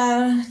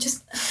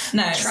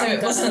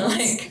it wasn't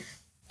like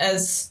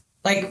as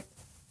like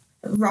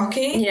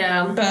rocky.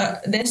 Yeah.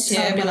 But this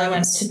year when I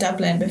went to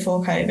Dublin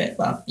before COVID,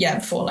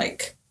 before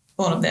like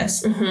all of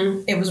this,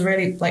 it was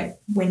really like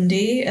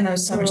windy and there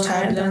was so much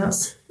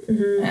turbulence.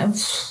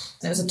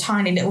 There was a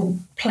tiny little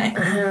plane.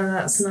 Yeah,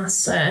 that's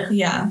nasty.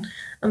 Yeah.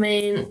 I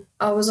mean,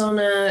 I was on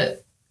a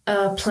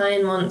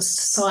plane once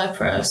to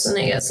Cyprus and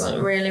it gets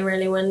like really,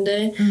 really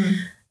windy.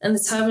 And the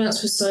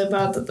turbulence was so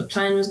bad that the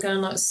plane was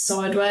going like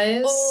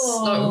sideways,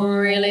 like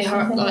really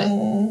hard, like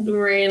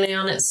really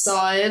on its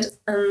side.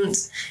 And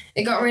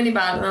it got really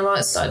bad and the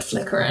lights started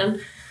flickering.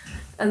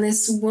 And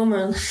this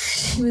woman,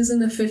 she was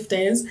in her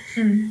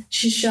 50s,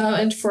 she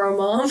shouted for her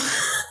mum.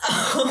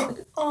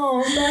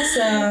 Oh, bless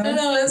her. And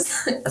I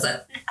was like,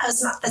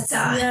 that's not the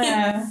time.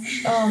 Yeah.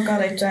 Oh,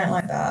 God, I don't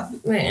like that.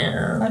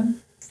 Yeah. I'd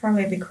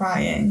probably be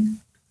crying.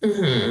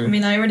 Mm-hmm. I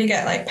mean, I already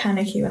get like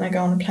panicky when I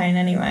go on a plane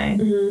anyway.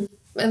 Mm-hmm.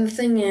 And the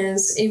thing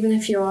is, even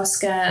if you are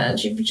scared,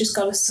 you've just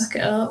got to suck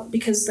it up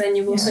because then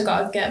you've also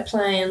got to get a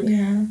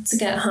plane to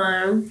get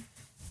home.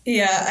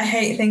 Yeah, I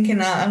hate thinking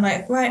that. I'm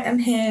like, right, I'm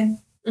here,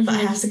 but I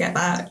have to get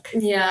back.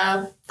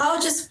 Yeah.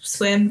 I'll just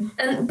swim.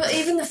 But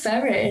even the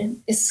ferry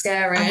is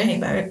scary. I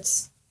hate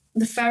boats.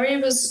 The ferry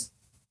was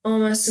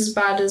almost as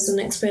bad as an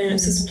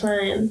experience as a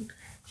plane.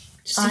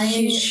 Just a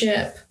huge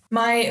ship.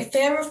 My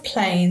fear of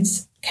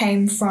planes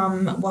came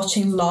from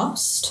watching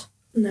Lost.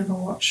 Never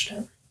watched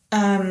it.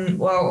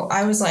 Well,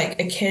 I was like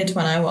a kid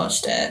when I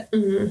watched it,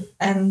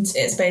 and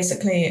it's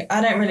basically,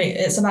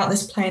 it's about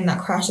this plane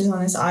that crashes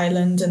on this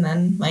island and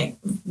then like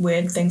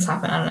weird things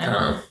happen, I don't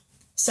know.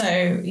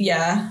 So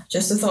yeah,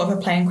 just the thought of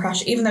a plane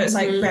crash, even though it's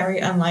like very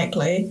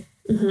unlikely.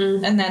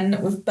 And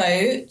then with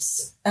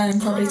boats,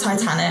 probably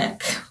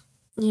Titanic.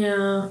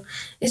 Yeah,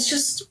 it's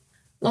just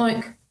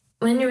like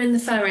when you're in the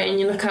ferry and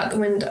you look out the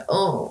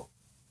window,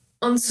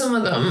 on some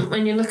of them,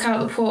 when you look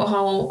out the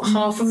porthole,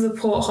 half of the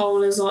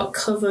porthole is like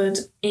covered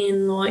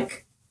in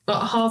like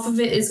half of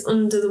it is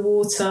under the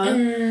water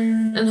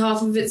and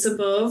half of it's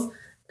above,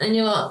 and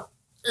you're like,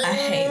 I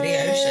hate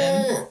the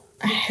ocean.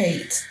 I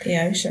hate the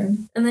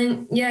ocean. And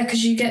then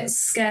because you get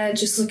scared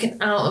just looking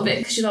out of it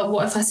because you're like,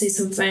 what if I see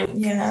something?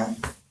 Yeah.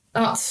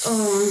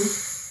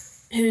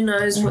 Who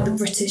knows what the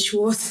British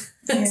water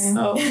is.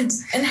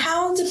 And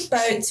how do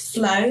boats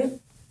float?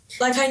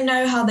 Like, I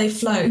know how they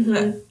float,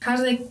 but how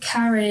do they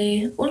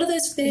carry all of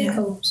those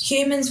vehicles? Yeah.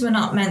 Humans were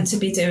not meant to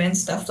be doing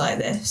stuff like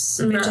this.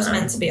 No. We're just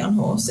meant to be on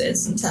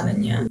horses, I'm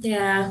telling you.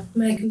 Yeah,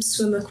 make them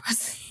swim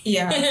across.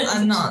 Yeah,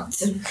 I'm not.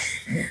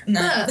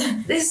 No.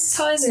 But this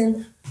ties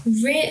in.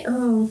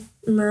 Oh,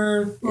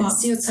 no. What?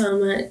 It's your turn,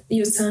 mate.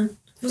 Your turn.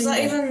 Did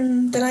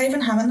I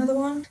even have another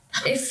one?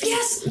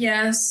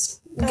 Yes.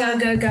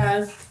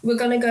 Go. We're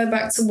going to go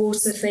back to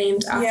water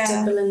themed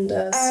after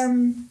Belinda's.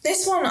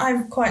 This one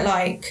I quite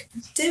like.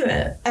 Do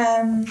it.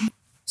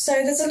 So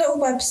there's a little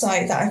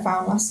website that I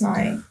found last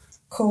night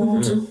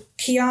called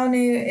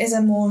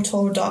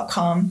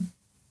KeanuIsImmortal.com.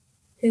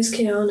 Who's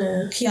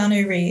Keanu?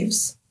 Keanu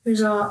Reeves. Who's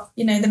that?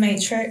 You know, The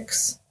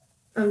Matrix.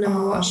 I've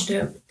never watched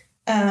it.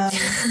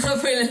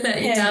 I've really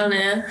let you down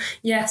here.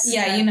 Yes.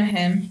 Yeah, you know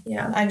him.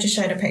 Yeah. I just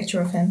showed a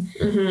picture of him.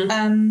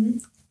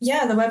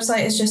 Yeah, the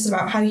website is just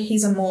about how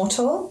he's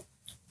immortal.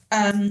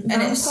 And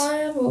it's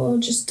or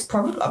just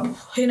probably,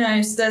 who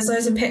knows? There's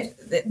loads of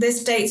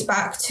this dates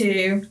back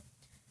to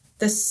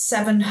the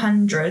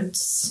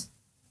 700s,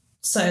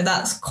 so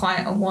that's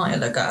quite a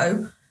while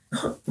ago.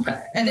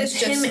 And it's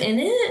just him in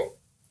it.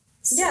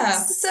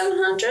 Yeah, the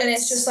 700s, and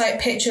it's just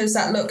like pictures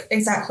that look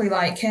exactly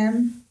like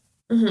him.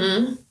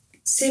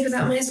 See, but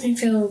that makes me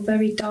feel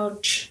very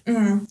Dodge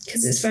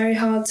because it's very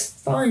hard to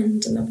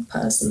find another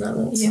person that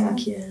looks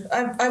like you.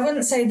 I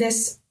wouldn't say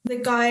this. The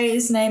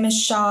guy's name is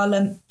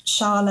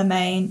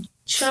Charlemagne.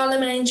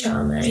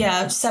 Charmaine.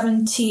 Yeah,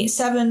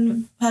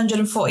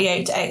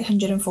 748 to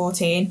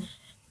 814.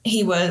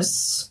 He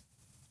was,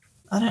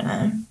 I don't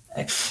know.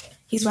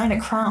 He's wearing a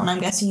crown. I'm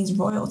guessing he's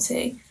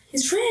royalty.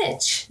 He's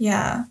rich.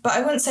 Yeah, but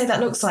I wouldn't say that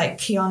looks like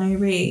Keanu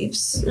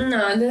Reeves.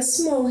 No, there's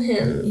small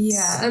hints.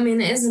 Yeah. I mean,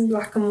 it is in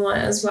black and white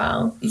as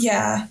well.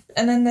 Yeah.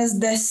 And then there's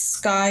this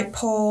guy,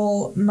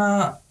 Paul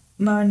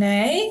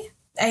Monet,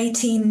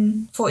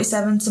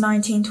 1847 to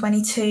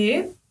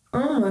 1922.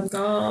 Oh my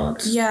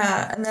God.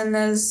 Yeah, and then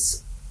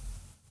there's...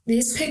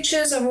 These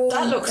pictures are all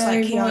that looks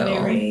like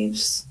Keanu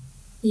Reeves.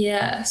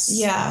 Yes.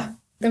 Yeah.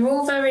 They're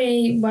all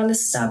very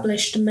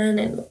well-established men,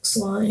 it looks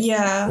like.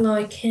 Yeah.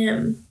 Like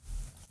him.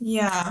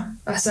 Yeah.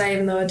 I say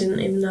even though I didn't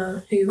even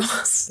know who he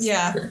was.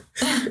 Yeah.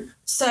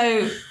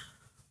 So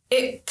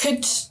it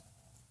could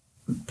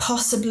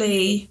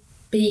possibly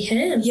be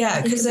him. Yeah,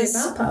 because there's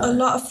a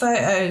lot of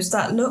photos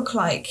that look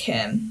like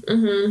him.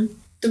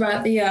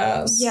 Throughout the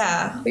years.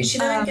 Yeah. Which you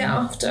don't get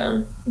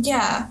often.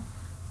 Yeah.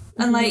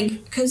 And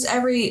like, because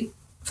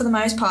for the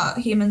most part,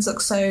 humans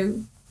look so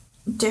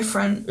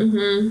different.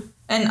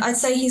 And I'd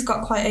say he's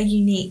got quite a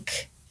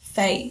unique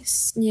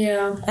face.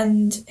 Yeah.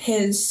 And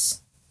his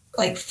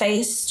like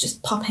face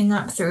just popping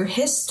up through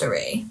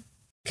history.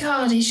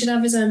 God, he should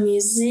have his own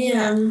museum.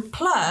 Yeah.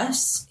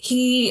 Plus,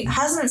 he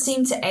hasn't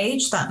seemed to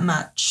age that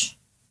much.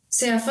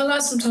 See, I feel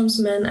like sometimes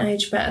men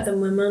age better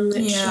than women,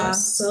 which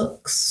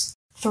sucks.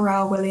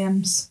 Pharrell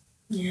Williams.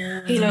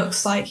 Yeah. He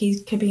looks like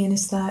he could be in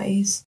his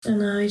 30s. I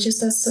know, he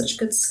just has such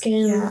good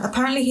skin. Yeah,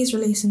 apparently he's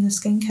releasing a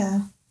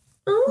skincare.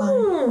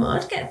 Oh,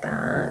 I'd get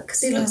that.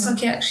 Because he looks like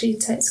he actually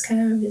takes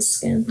care of his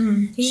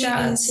skin.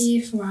 Shout out to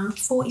you, Pharrell.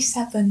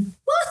 47.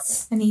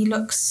 What? And he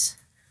looks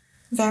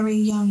very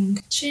young.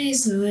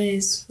 Jeez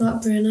Louise.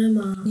 Like Bruno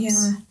Mars.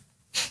 Yeah.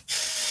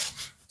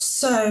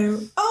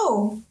 So,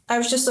 I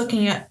was just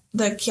looking at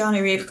the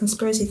Keanu Reeves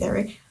conspiracy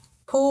theory.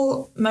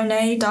 Paul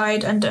Monet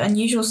died under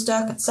unusual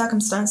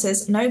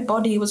circumstances. No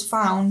body was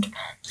found.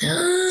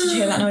 Did you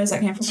hear that noise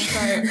that came from my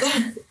throat?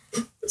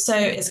 So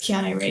it's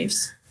Keanu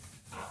Reeves.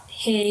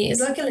 He is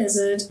like a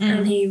lizard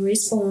and he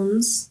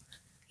respawns.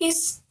 He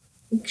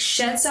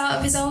sheds out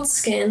of his old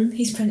skin.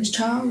 He's Prince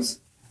Charles.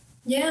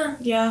 Yeah.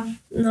 Yeah.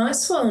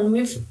 Nice one.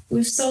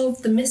 We've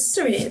solved the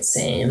mystery, it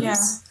seems.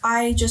 Yeah.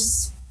 I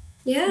just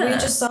Yeah. We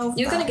just solved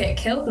You're going that. to get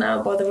killed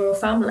now by the royal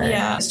family.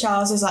 Yeah.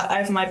 Charles is like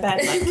over my bed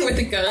like, With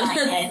a gun. I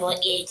know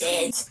what you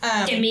did.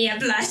 Give me your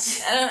blood.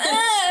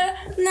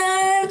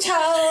 No,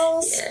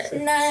 Charles.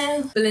 Yeah.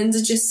 No.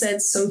 Belinda just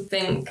said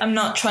something. I'm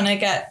not trying to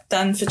get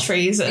done for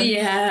treason.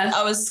 Yeah.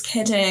 I was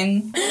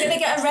kidding. I'm going to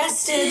get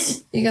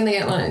arrested. You're going to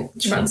get, like,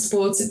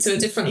 transported to a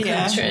different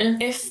country.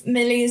 If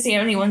Millie is the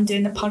only one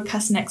doing the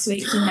podcast next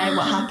week, you know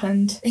what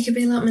happened. It could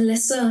be like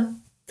Melissa.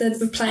 They'd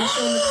replace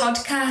you on the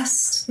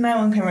podcast. No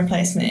one can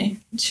replace me.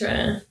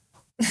 True.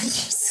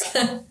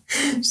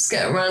 just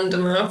get a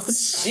random off the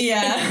street.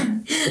 Yeah.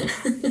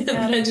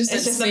 It's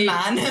just a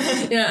man.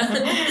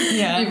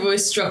 Yeah. Your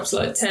voice drops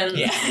like 10.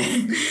 Yeah.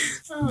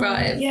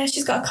 Right. Yeah,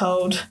 she's got a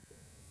cold.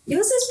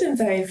 Yours has been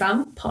very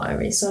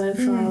vampire-y so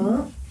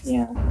far.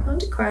 Yeah.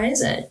 Kind of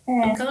crazy.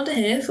 Yeah. I'm kind of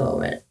here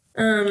for it.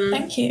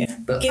 Thank you.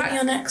 But Give me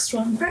your next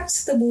one. Back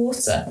to the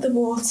water. The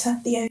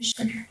water, the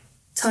ocean.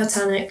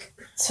 Titanic.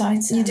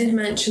 You did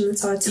mention the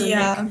Titanic.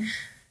 Yeah.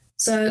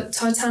 So,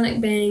 Titanic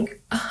being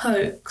a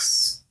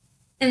hoax.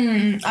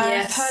 I've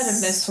heard of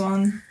this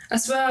one. I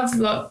swear I've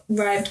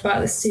raved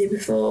about this to you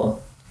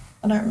before.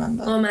 I don't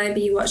remember. Or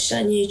maybe you watched it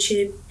on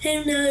YouTube.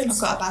 Who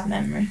knows? I've got a bad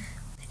memory.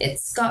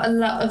 It's got a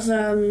lot of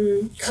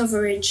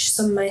coverage,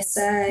 some may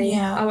say.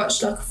 Yeah. I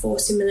watched like a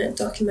 40-minute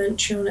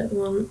documentary on it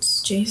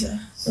once. Jesus.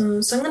 So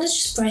I'm going to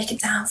just break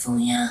it down for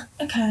you.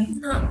 Okay.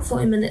 Not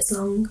 40 minutes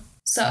long.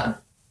 So,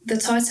 the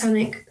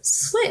Titanic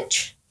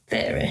switch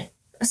theory.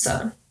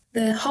 So,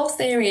 the whole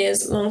theory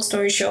is, long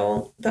story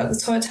short, that the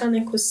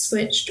Titanic was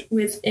switched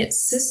with its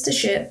sister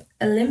ship,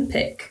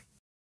 Olympic,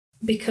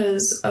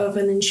 because of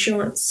an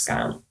insurance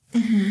scam.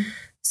 Mm-hmm.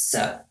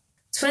 So,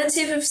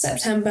 20th of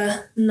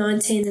September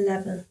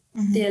 1911,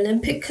 the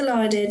Olympic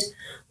collided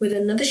with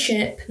another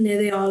ship near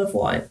the Isle of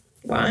Wight,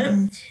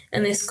 right?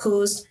 And this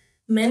caused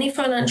many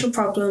financial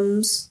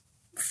problems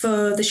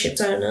for the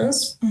ship's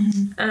owners,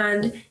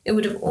 and it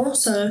would have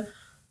also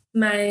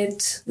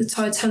made the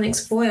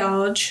Titanic's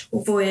voyage,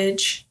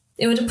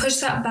 it would have pushed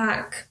that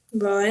back,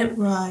 right?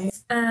 Right.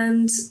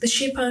 And the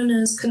ship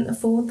owners couldn't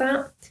afford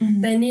that.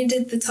 They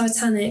needed the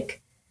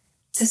Titanic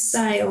to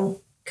sail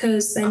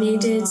because they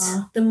needed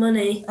the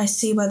money. I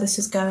see where this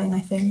is going, I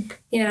think.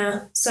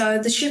 Yeah, so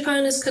the ship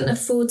owners couldn't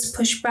afford to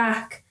push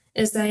back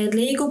as they had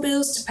legal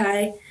bills to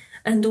pay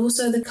and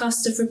also the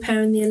cost of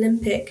repairing the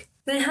Olympic.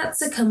 They had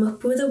to come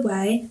up with a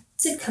way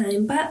to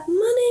claim back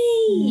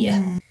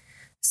money.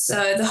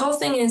 So the whole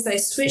thing is they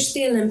switched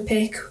the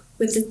Olympic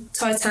with the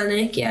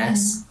Titanic,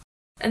 yes,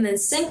 and then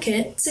sink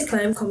it to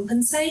claim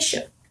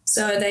compensation.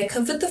 So they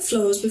covered the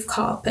floors with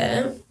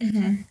carpet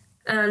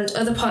and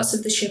other parts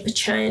of the ship are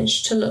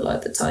changed to look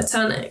like the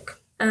Titanic.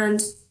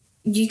 And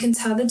you can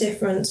tell the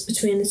difference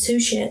between the two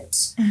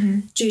ships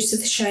due to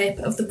the shape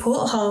of the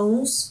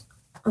portholes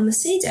on the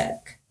sea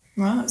deck.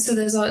 Right. So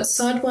there's like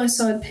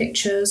side-by-side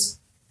pictures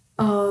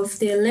of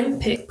the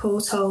Olympic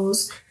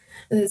portholes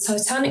and the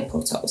Titanic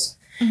portholes.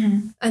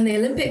 And the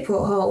Olympic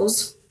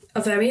portholes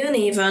are very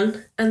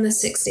uneven and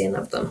there's 16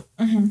 of them.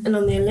 And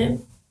on the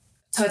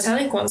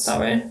Titanic one,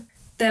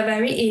 they're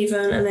very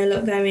even and they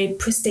look very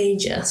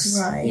prestigious.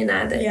 Right. You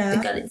know, they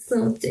got it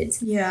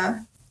sorted.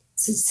 Yeah.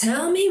 So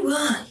tell me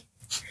why,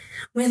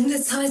 when the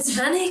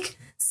Titanic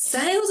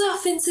sailed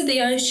off into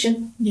the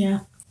ocean,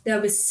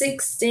 there were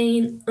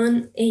 16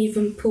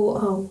 uneven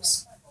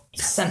portholes.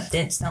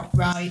 Something's not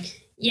right.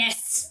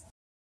 Yes.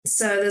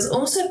 So there's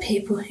also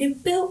people who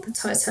built the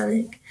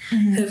Titanic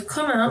who have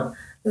come out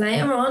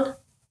later on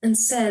and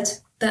said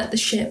that the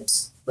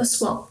ships were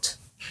swapped.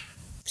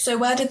 So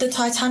where did the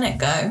Titanic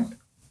go?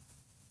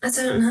 I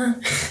don't know.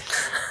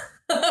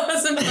 I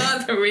wasn't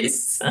part of the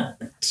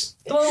research.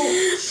 Well,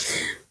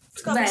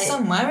 it's got to be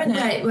somewhere, isn't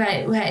it?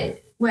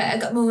 Wait, I've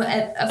got more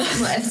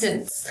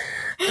evidence.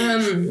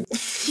 You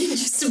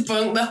just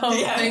debunked the whole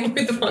thing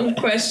with one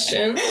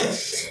question.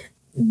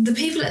 The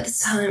people at the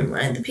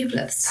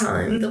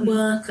time, the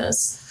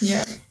workers,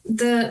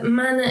 the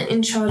man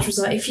in charge was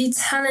like, if you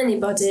tell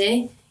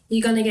anybody,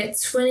 you're going to get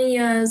 20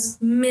 years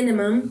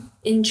minimum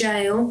in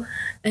jail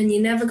and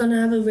you're never going to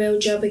have a real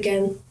job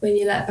again when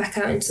you let back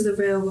out into the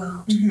real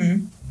world.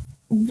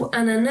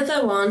 And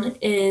another one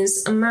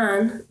is a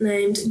man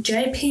named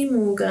J.P.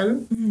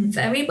 Morgan,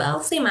 very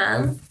wealthy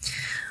man,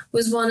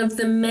 was one of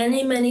the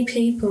many, many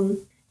people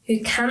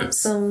who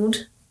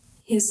cancelled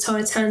his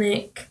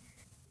Titanic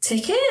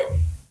ticket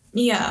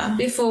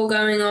before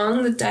going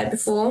on the day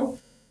before.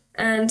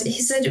 And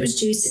he said it was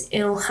due to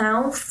ill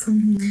health.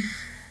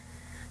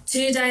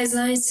 2 days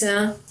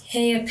later,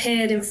 he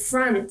appeared in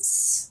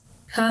France,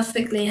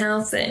 perfectly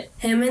healthy.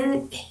 Him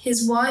and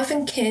his wife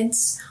and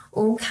kids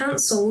all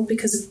cancelled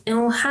because of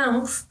ill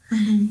health,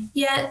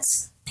 yet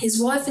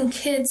his wife and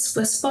kids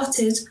were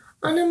spotted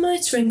on a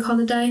motoring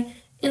holiday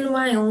in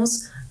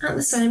Wales at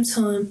the same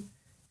time.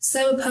 So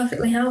they were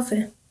perfectly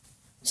healthy.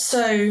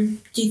 So,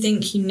 do you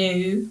think he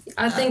knew?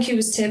 I think he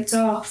was tipped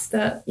off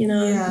that,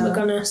 we're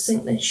going to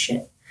sink this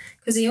ship.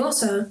 Because he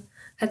also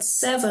had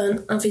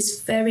 7 of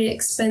his very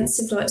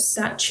expensive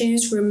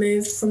statues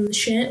removed from the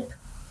ship.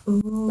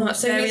 Ooh,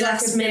 so very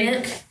last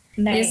minute.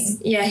 name.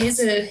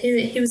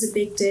 He was a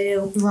big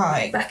deal.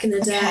 Right. Back in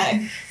the day.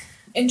 Okay.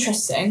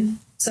 Interesting.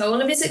 So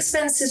all of his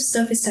expensive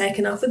stuff is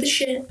taken off of the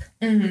ship.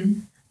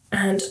 Mm.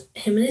 And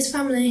him and his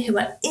family, who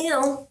are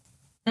ill,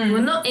 who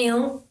are not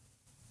ill,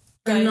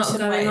 are not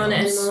going on it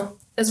anymore.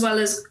 As well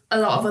as a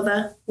lot of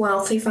other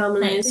wealthy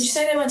families. Right. Did you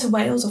say they went to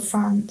Wales or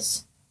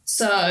France?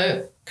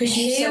 So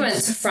he went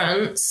to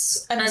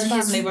France and his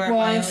family were in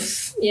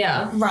Wales.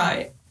 Yeah.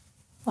 Right.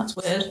 That's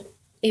weird.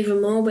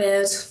 Even more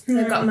weird.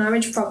 They've got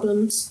marriage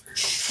problems.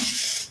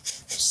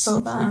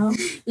 Sort that out.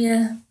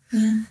 Yeah.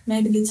 Yeah.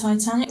 Maybe the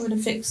Titanic would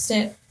have fixed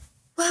it.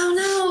 Well,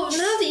 now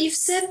that you've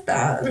said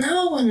that,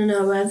 now I want to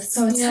know where the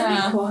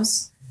Titanic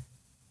was.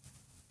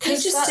 You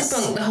just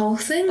debunked the whole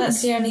thing.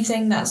 That's the only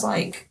thing that's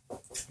like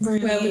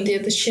really... Where would the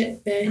other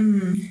ship be?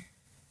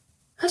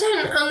 I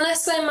don't...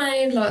 Unless they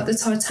made like the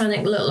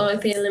Titanic look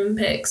like the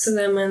Olympics, so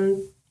then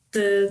when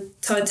the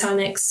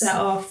Titanic set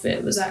off,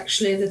 it was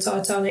actually the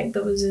Titanic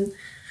that was in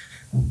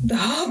the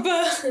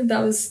harbour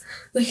that was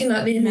looking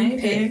like the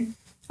Olympic. Maybe.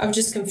 I've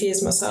just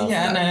confused myself.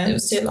 Yeah, no. It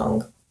was too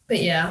long.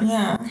 But yeah.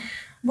 Yeah.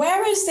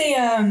 Where is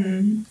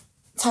the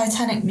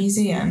Titanic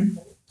Museum?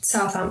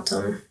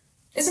 Southampton.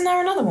 Isn't there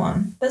another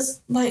one?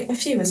 There's like a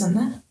few, isn't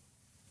there?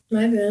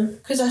 Maybe.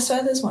 Because I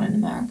swear there's one in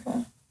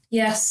America.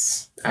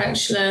 Yes,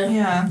 actually.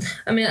 Yeah.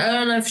 I mean, I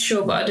don't know for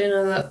sure, but I do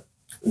know that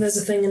there's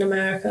a thing in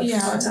America for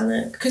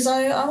Titanic. Because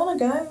I want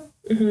to go,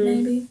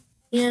 maybe.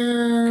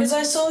 Yeah. Because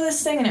I saw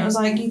this thing and it was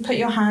like you put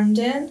your hand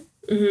in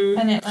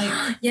and it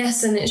like...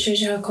 Yes, and it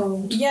shows you how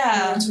cold the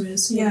water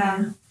is.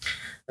 Yeah.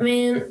 I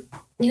mean...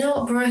 You know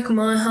what broke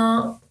my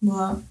heart?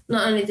 What?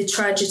 Not only the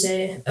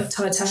tragedy of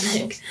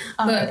Titanic,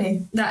 but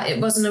maybe. that it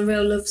wasn't a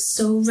real love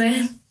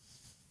story.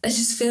 I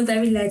just feel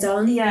very led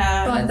on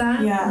by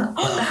that. Yeah. Like,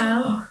 what the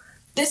hell?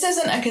 This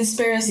isn't a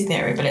conspiracy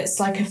theory, but it's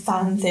like a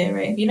fan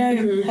theory. You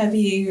know, have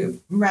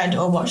you read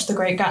or watched The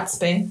Great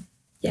Gatsby?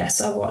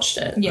 Yes, I've watched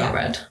it. Yeah. Not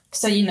read.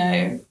 So you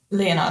know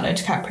Leonardo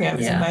DiCaprio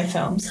was in both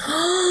films.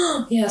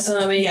 Yes,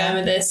 I know where you're going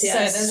with this, yes.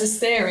 So there's this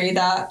theory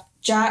that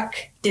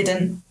Jack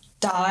didn't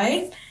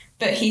die,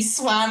 but he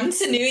swam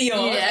to New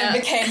York and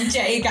became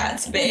Jay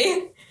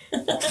Gatsby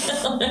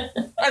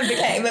and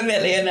became a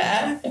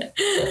millionaire.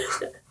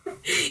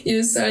 You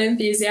were so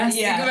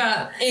enthusiastic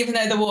about... Even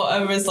though the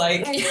water was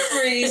like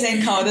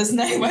freezing cold, there's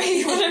no way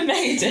he would have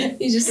made it.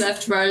 He just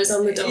left Rose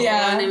on the door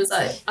and he was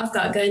like, I've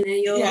got to go New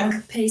York.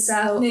 Yeah. Peace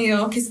out. New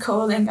York is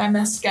calling, I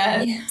must go.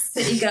 Yeah.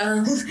 City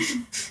girl.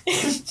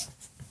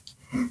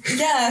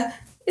 Yeah.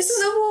 Isn't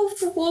the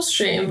Wolf of Wall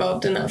Street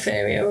involved in that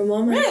theory? Or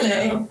am I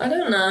really? I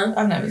don't know.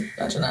 I don't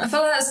know. I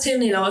feel like that's too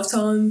many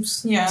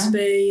lifetimes to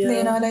be...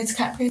 Leonardo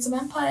DiCaprio's a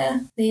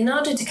vampire.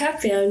 Leonardo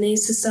DiCaprio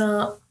needs to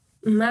start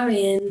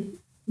marrying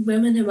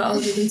women who are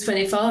older than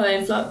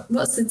 25. Like,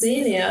 what's the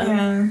deal here?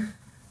 Yeah.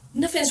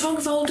 Nothing's wrong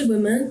with older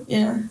women.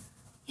 Yeah.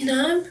 You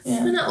know?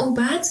 Yeah. We're not all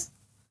bad.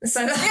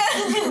 So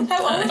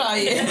how old are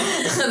you?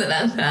 Other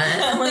than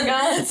that. Oh my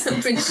god.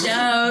 Prince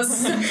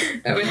Charles.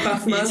 With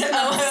Buff Mum.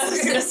 I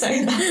was going to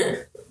say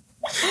that.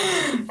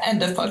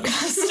 End of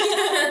podcast.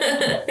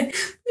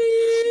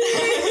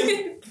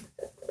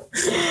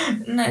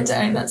 No,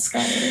 don't. That's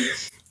scary.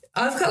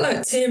 I've got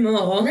like 2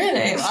 more.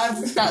 Really?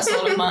 That's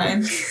all of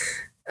mine.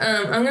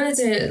 I'm going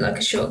to do like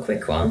a short,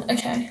 quick one.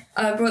 Okay.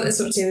 I brought this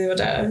up to you the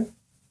other day.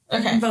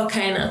 Okay.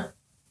 Volcano.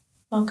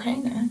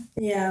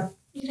 Yeah.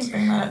 You didn't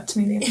bring that up to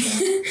me the other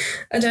day.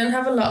 I don't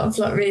have a lot of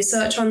like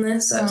research on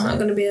this, so it's not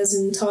going to be as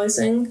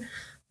enticing.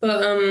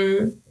 But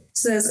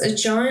so there's a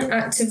giant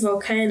active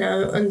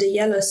volcano under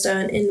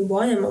Yellowstone in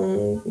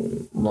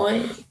Wyoming.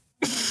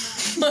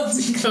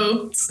 What's it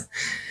called?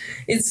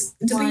 It's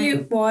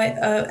Wyoming.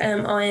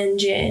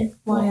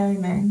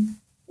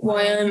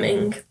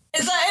 Wyoming.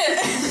 Is that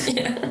it?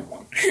 Yeah.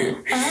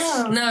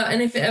 Oh. No,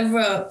 and if it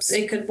erupts,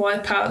 it could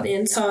wipe out the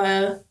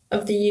entire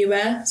of the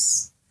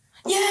US.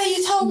 Yeah,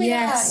 you told me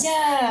that.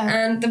 Yeah.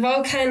 And the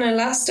volcano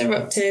last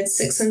erupted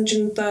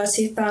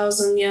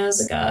 630,000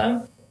 years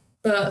ago.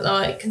 But,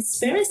 like,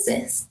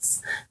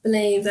 conspiracists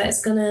believe that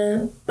it's going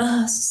to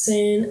burst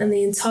soon and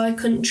the entire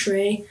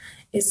country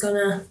is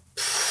going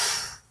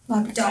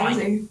to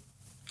die.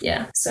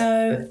 Yeah.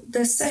 So,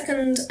 the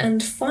second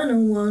and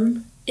final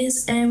one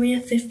is Area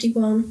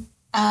 51.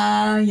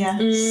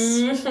 Yes.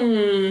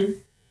 Mm-hmm.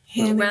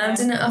 We're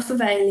rounding it off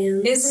of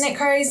aliens. Isn't it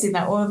crazy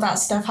that all of that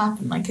stuff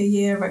happened like a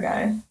year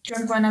ago? Do you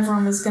remember when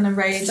everyone was going to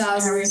raid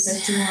Area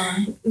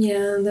 51?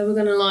 Yeah, they were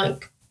going to,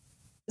 like...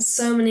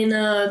 So many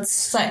nerds.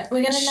 It's like,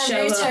 we're going to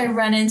Naruto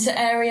run into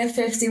Area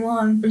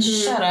 51.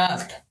 Shut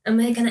up. And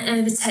we're going to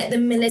overtake the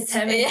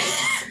military.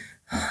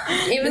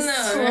 Even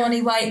though...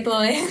 scrawny white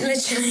boy.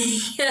 Literally.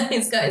 Yeah,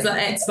 he's got his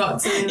like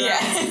Xbox and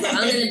like,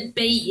 I'm going to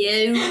beat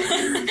you.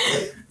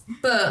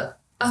 But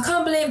I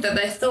can't believe that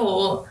they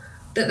thought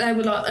that they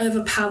would like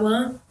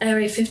overpower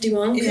Area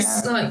 51.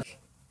 Because like...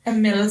 A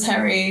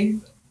military...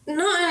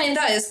 Not only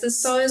that, it's the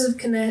size of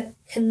Connecticut.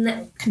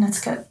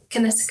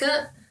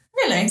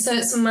 Really? So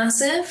it's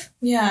massive.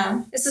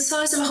 Yeah. It's the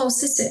size of a whole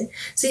city.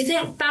 So you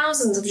think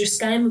thousands of just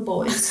gamer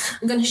boys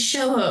are going to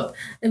show up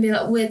and be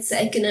like, we're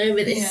taking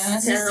over this town.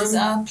 This is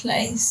our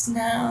place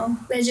now.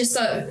 They're just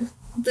like,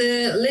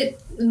 the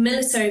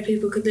military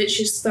people could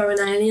literally just throw an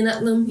alien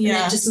at them and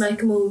they'd just make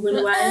them all run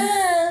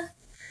away.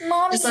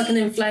 Mommy. It's like an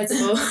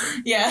inflatable.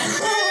 Yeah.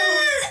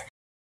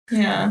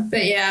 Yeah.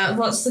 But yeah.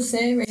 What's the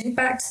theory?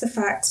 Back to the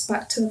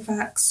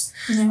facts.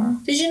 Yeah.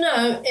 Did you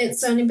know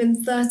it's only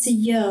been 30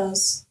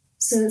 years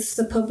since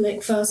the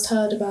public first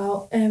heard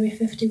about Area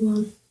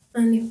 51?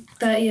 Only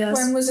 30 years.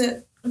 When was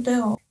it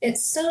built? It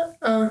started...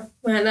 Oh,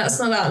 well, that's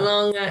not that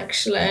long,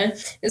 actually.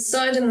 It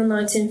started in the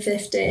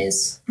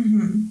 1950s.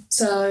 Mm-hmm.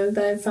 So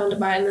they found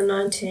about in the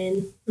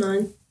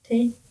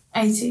 1990...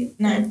 80?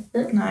 No,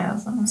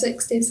 that's not.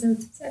 60,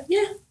 70,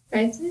 yeah,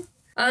 80.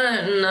 I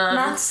don't know.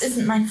 Maths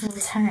isn't my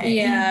forte.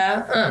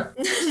 Yeah,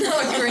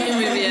 not agreeing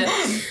with you.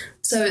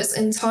 So it's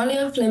entirely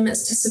off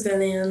limits to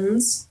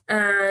civilians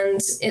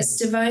and it's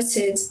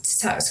devoted to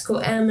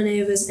tactical air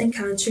manoeuvres and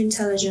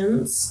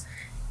counterintelligence.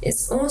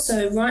 It's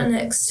also right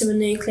next to a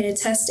nuclear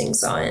testing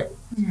site.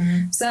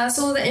 Mm. So that's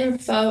all the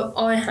info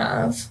I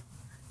have,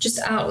 just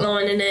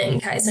outlining it in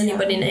case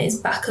anybody needs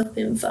backup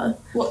info.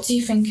 What do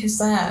you think is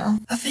there?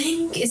 I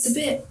think it's a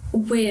bit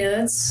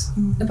weird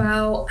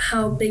about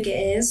how big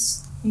it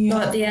is. Yeah.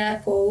 Like the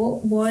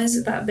airport, why is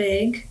it that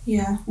big?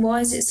 Yeah. Why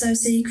is it so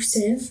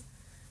secretive?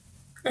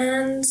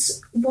 And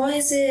why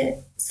is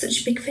it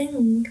such a big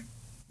thing?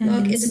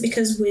 Like, is it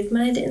because we've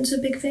made it into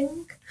a big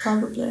thing?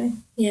 Probably.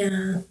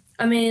 Yeah.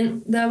 I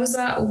mean, there's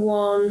like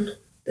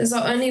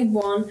only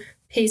one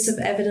piece of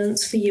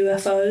evidence for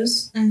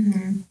UFOs.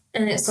 Mm-hmm.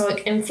 And it's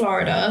like in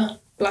Florida,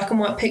 black and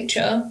white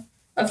picture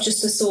of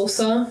just a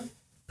saucer.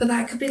 But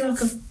that could be like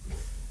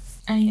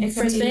a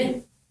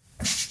frisbee.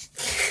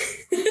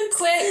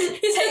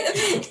 Quick, take the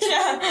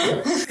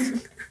picture.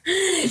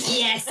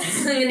 Yes,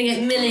 I'm gonna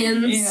get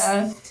millions.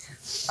 Yeah.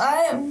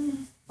 I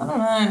don't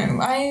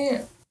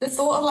know. The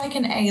thought of like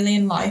an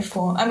alien life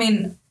form. I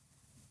mean,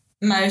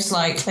 most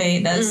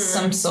likely there's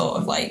some sort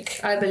of like.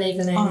 I believe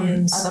in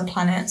aliens on other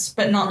planets,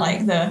 but not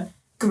like the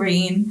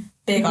green,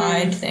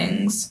 big-eyed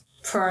things.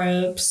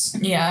 Probes.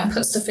 Yeah.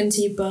 Put stuff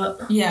into your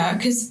butt. Yeah,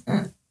 because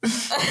that's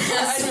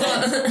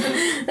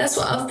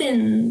what I've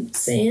been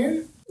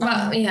seeing.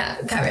 But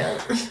yeah, carry on.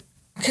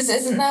 Because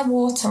isn't there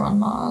water on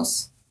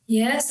Mars?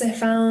 Yes, they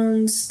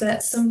found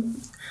that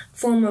some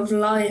form of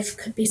life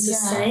could be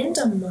sustained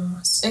on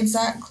Mars.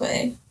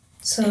 Exactly.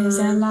 So is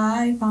there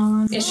life on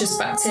Mars? It's just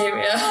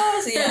bacteria.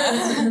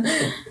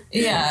 Yeah.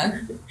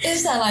 Yeah.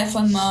 Is there life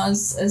on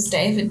Mars, as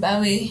David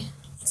Bowie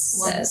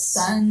once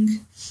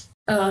sang?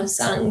 Oh,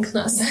 sang,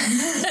 not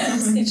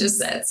sang. He just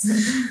said.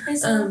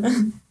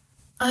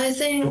 I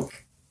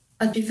think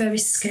I'd be very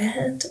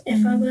scared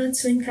if I were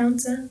to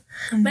encounter.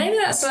 Maybe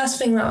that's the last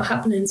thing that will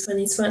happen in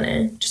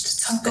 2020. Just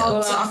to top it all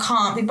off. I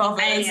can't be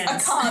bothered. Aliens. I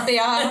can't be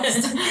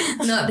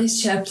asked. Not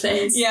this chair,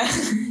 please. Yeah.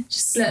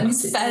 Just let me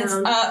sit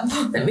down. Up.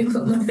 Let me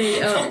put my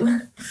feet up.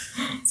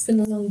 It's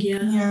been a long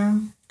year. Yeah.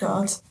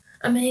 God.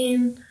 I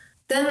mean,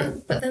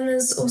 then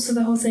there's also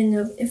the whole thing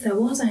of if there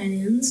was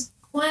aliens,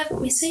 why haven't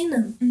we seen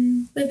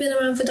them? They've been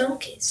around for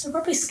donkeys. They're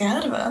probably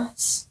scared of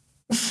us.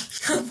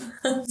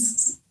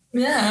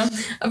 Yeah.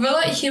 I feel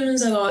like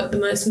humans are like the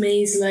most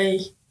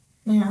measly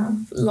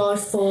life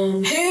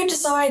form. Who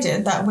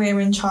decided that we're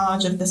in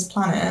charge of this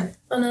planet?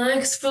 I know,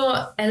 because I feel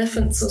like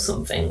elephants or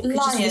something could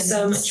just be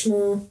so much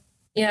more...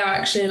 Yeah,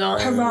 actually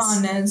lions.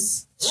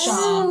 Piranhas.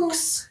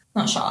 Sharks.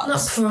 Not sharks.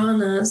 Not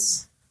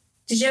piranhas.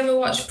 Did you ever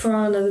watch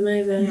Piranha, the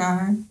movie?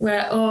 No.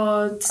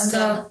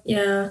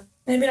 Yeah.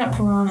 Maybe not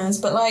piranhas,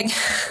 but like...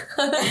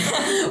 Why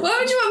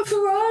would you want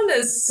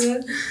piranhas?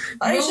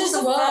 It's just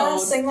the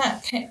first thing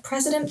that...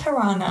 President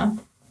Piranha.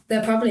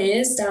 There probably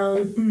is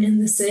down in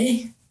the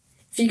sea.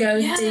 If you go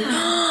deep...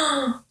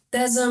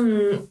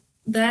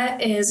 There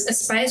is a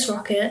space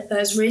rocket that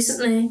has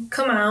recently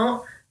come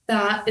out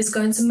that is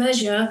going to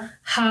measure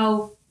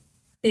how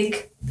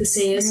big the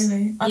sea is.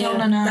 Really? I don't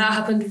want to know. That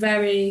happened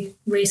very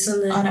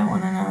recently. I don't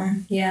want to know.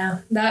 Yeah,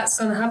 that's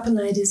going to happen,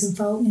 ladies and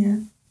folks. Yeah.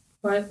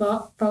 Right,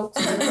 but folks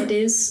and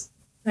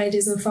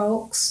ladies and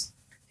folks.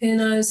 Who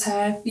knows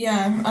how?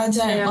 Yeah, I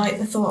don't like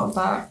the thought of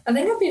that. I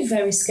think I'd be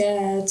very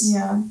scared.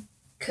 Yeah.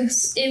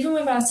 Because even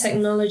with our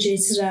technology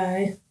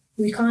today,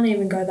 we can't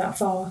even go that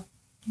far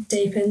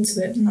deep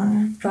into it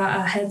without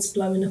our heads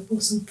blowing up or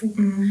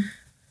something.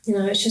 You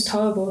know, it's just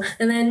horrible.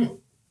 And then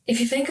if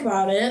you think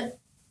about it,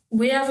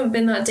 we haven't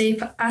been that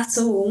deep at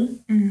all.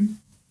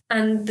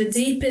 And the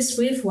deepest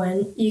we've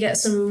went, you get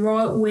some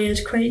right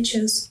weird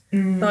creatures.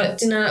 Like,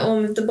 do you know that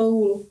one with the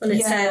ball on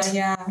its head?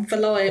 Yeah. For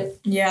light.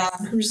 Yeah.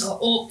 I'm just like,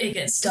 oh, it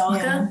gets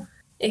darker.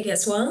 It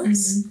gets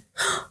worse.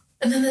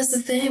 And then there's the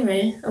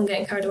theory, I'm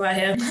getting carried away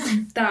here,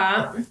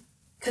 that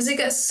because it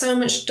gets so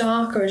much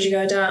darker as you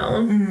go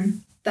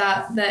down,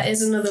 that there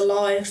is another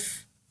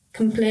life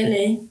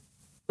completely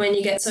when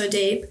you get so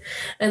deep.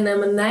 And then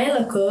when they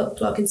look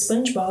up, like in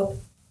SpongeBob,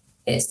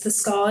 it's the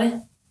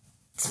sky.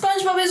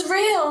 SpongeBob is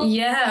real.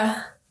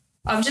 Yeah.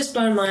 I've just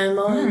blown my own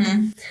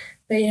mind.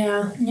 But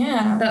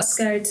Yeah. that's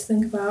scary to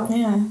think about.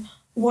 Yeah.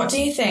 What do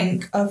you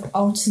think of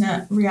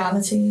alternate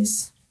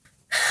realities?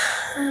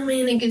 I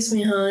mean, it gives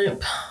me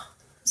hope.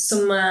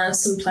 Somewhere,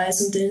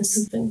 someplace, I'm doing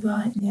something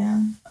right.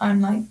 Yeah.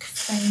 I'm like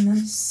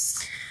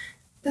famous.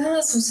 But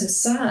that's also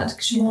sad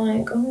because you're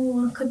like,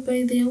 oh, I could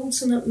be the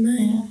alternate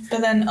me. Yeah. But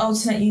then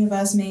alternate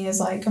universe me is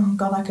like, oh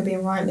God, I could be a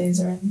right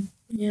loser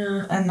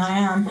and I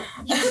am.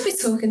 You could be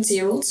talking to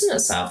your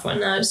alternate self right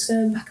now, just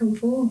going back and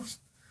forth.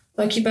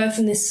 Like you're both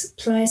in this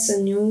place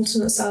and your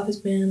alternate self is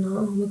being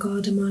like, oh my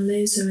God, am I a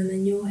loser? And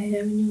then you're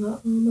here and you're like,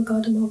 oh my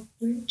God, am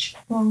I rich?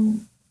 Well,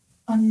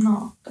 I'm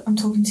not. I'm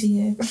talking to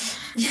you.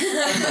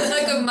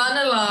 Like a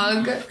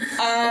monologue.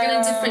 Like in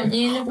a different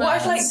universe. What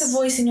if like the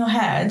voice in your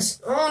head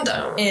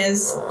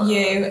is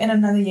you in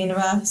another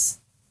universe?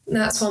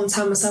 That's why I'm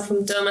telling myself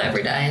I'm dumb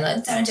every day.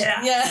 Like, don't do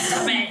that. Yeah.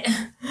 Stop it.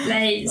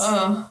 Please.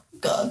 Oh,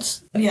 God.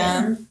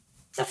 Yeah.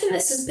 I think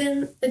this has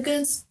been a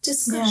good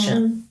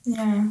discussion.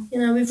 Yeah. You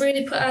know, we've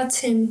really put our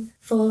tin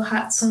full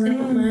hats on it,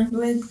 haven't we?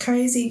 With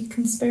crazy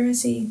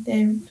conspiracy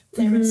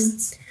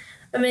theorists.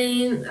 I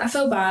mean, I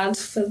feel bad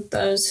for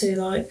those who,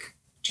 like,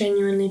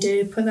 genuinely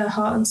do put their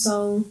heart and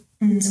soul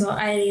into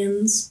like,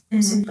 aliens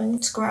or something.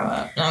 To grow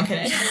up. No, I'm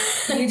kidding.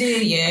 You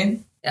do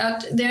you.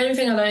 The only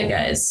thing I don't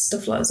get is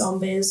stuff like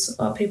zombies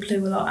or people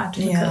who were, like,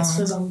 advocates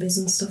for zombies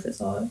and stuff. It's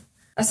like...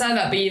 I say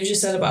that, but you've just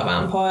said about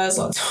vampires.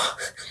 Like,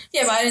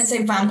 yeah, but I didn't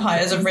say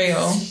vampires are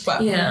real.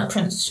 But yeah.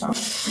 Prince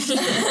Charles.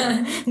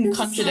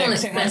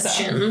 Contradicting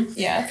myself.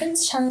 Yeah,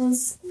 Prince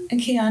Charles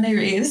and Keanu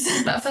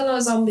Reeves. But I feel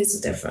like zombies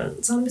are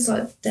different. Zombies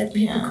are like dead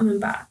people coming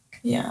back.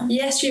 Yeah.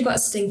 Yes, you've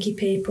got stinky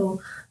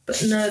people,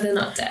 but no, they're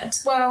not dead.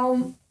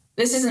 Well,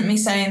 this isn't me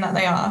saying that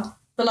they are.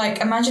 But,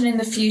 like, imagine in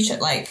the future,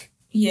 like,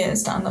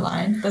 years down the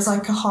line, there's,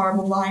 like, a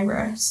horrible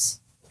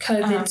virus.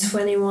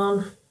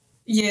 COVID-21.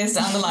 Years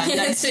down the line,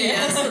 next 2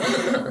 years.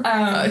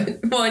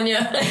 1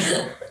 year.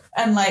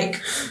 And, like,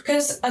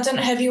 because, I don't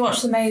know, have you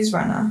watched The Maze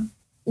Runner?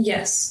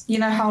 Yes. You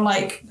know how,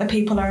 like, the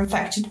people are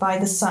infected by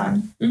the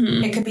sun?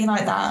 Mm-hmm. It could be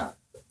like that.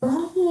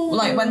 Oh.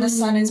 Like, when the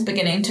sun is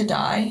beginning to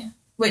die.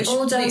 Which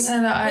don't say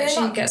that. I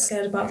actually get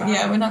scared about that.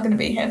 Yeah, we're not going to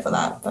be here for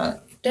that,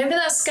 but... Don't be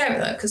that scary,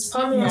 though, because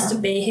part of me wants to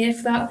be here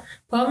for that.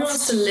 Part of me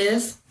wants to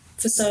live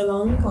for so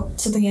long. What,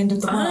 to the end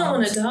of the world? I don't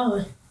want to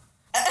die.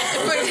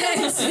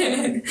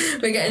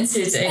 We're getting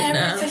too deep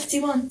now.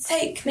 51,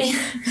 take me.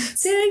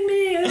 Take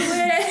me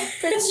away.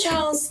 Prince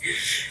Charles.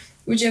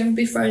 Would you ever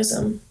be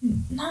frozen?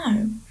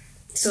 No.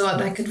 So like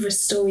they could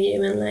restore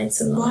you in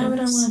later lives. Why would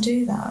I want to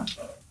do that?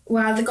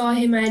 Well, the guy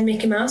who made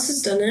Mickey Mouse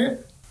has done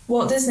it.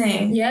 Walt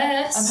Disney?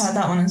 Yes. I've heard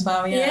that one as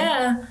well,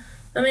 Yeah.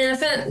 I mean, I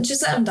think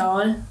just let him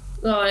die.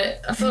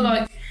 Like, I feel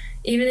like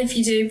even if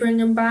you do bring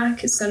him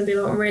back, it's going to be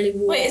like really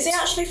warped. Wait, is he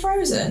actually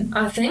frozen?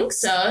 I think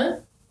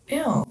so.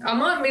 Ew. I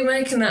might be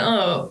making that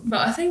up,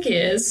 but I think he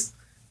is.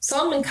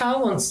 Simon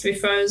Cowell wants to be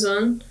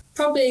frozen.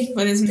 Probably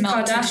with his the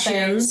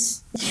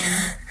Kardashians.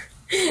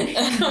 He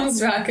comes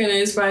back and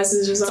his face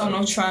is just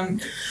Donald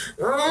Trump.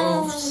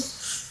 Oh.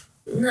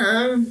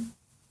 No.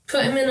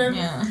 Put him in a...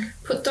 Yeah.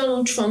 Put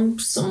Donald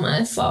Trump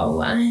somewhere far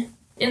away.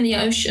 In the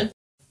ocean.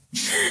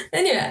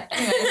 Anyway.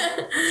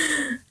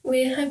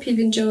 We hope you've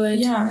enjoyed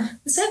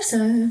this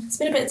episode. It's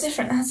been a bit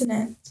different, hasn't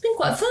it? It's been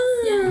quite fun.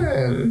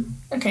 Yeah.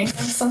 Okay,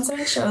 sounds so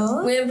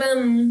sure. We've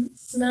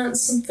learnt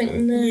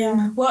something new.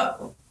 Yeah.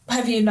 What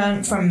have you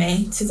learnt from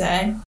me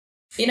today?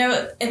 You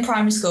know, in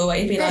primary school where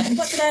you'd be like,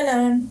 what did I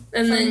learn?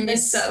 And then you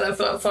sat there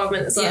for like 5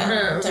 minutes like,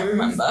 I don't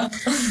remember.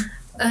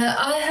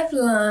 I have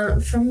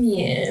learnt from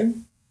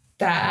you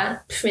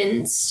that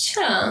Prince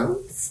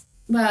Charles,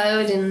 well, I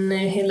already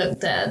knew he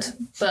looked dead,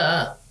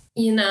 but,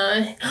 you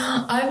know,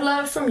 I've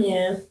learnt from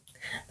you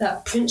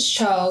that Prince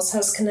Charles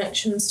has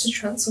connections to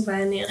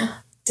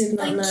Transylvania. Did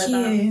not know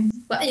that.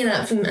 But, you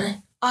know, from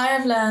me. I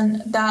have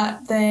learned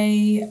that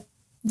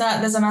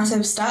there's a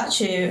massive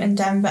statue in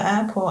Denver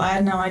Airport. I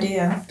had no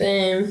idea.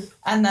 Boom.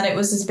 And that it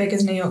was as big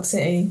as New York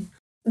City.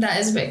 That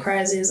is a bit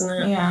crazy, isn't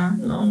it? Yeah.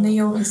 Oh. New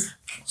York is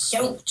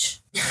huge.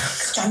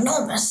 It's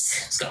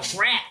ginormous. It's got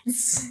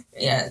rats.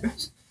 Yeah.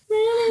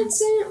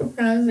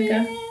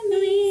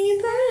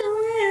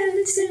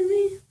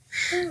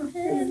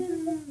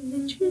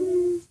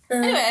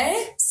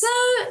 Anyway, so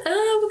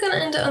we're going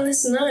to end it on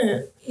this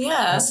note.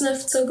 Yeah. That's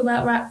enough to talk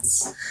about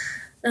rats.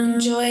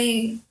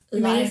 Enjoy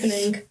life.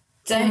 Evening.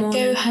 Don't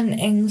go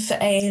hunting for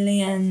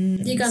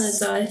aliens. You're going to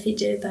die if you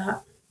do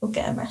that. Or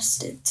get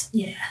arrested.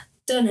 Yeah.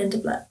 Don't end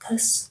up like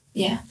us.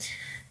 Yeah.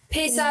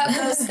 Peace out,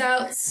 Girl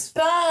Scouts.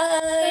 Bye.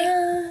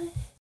 Bye.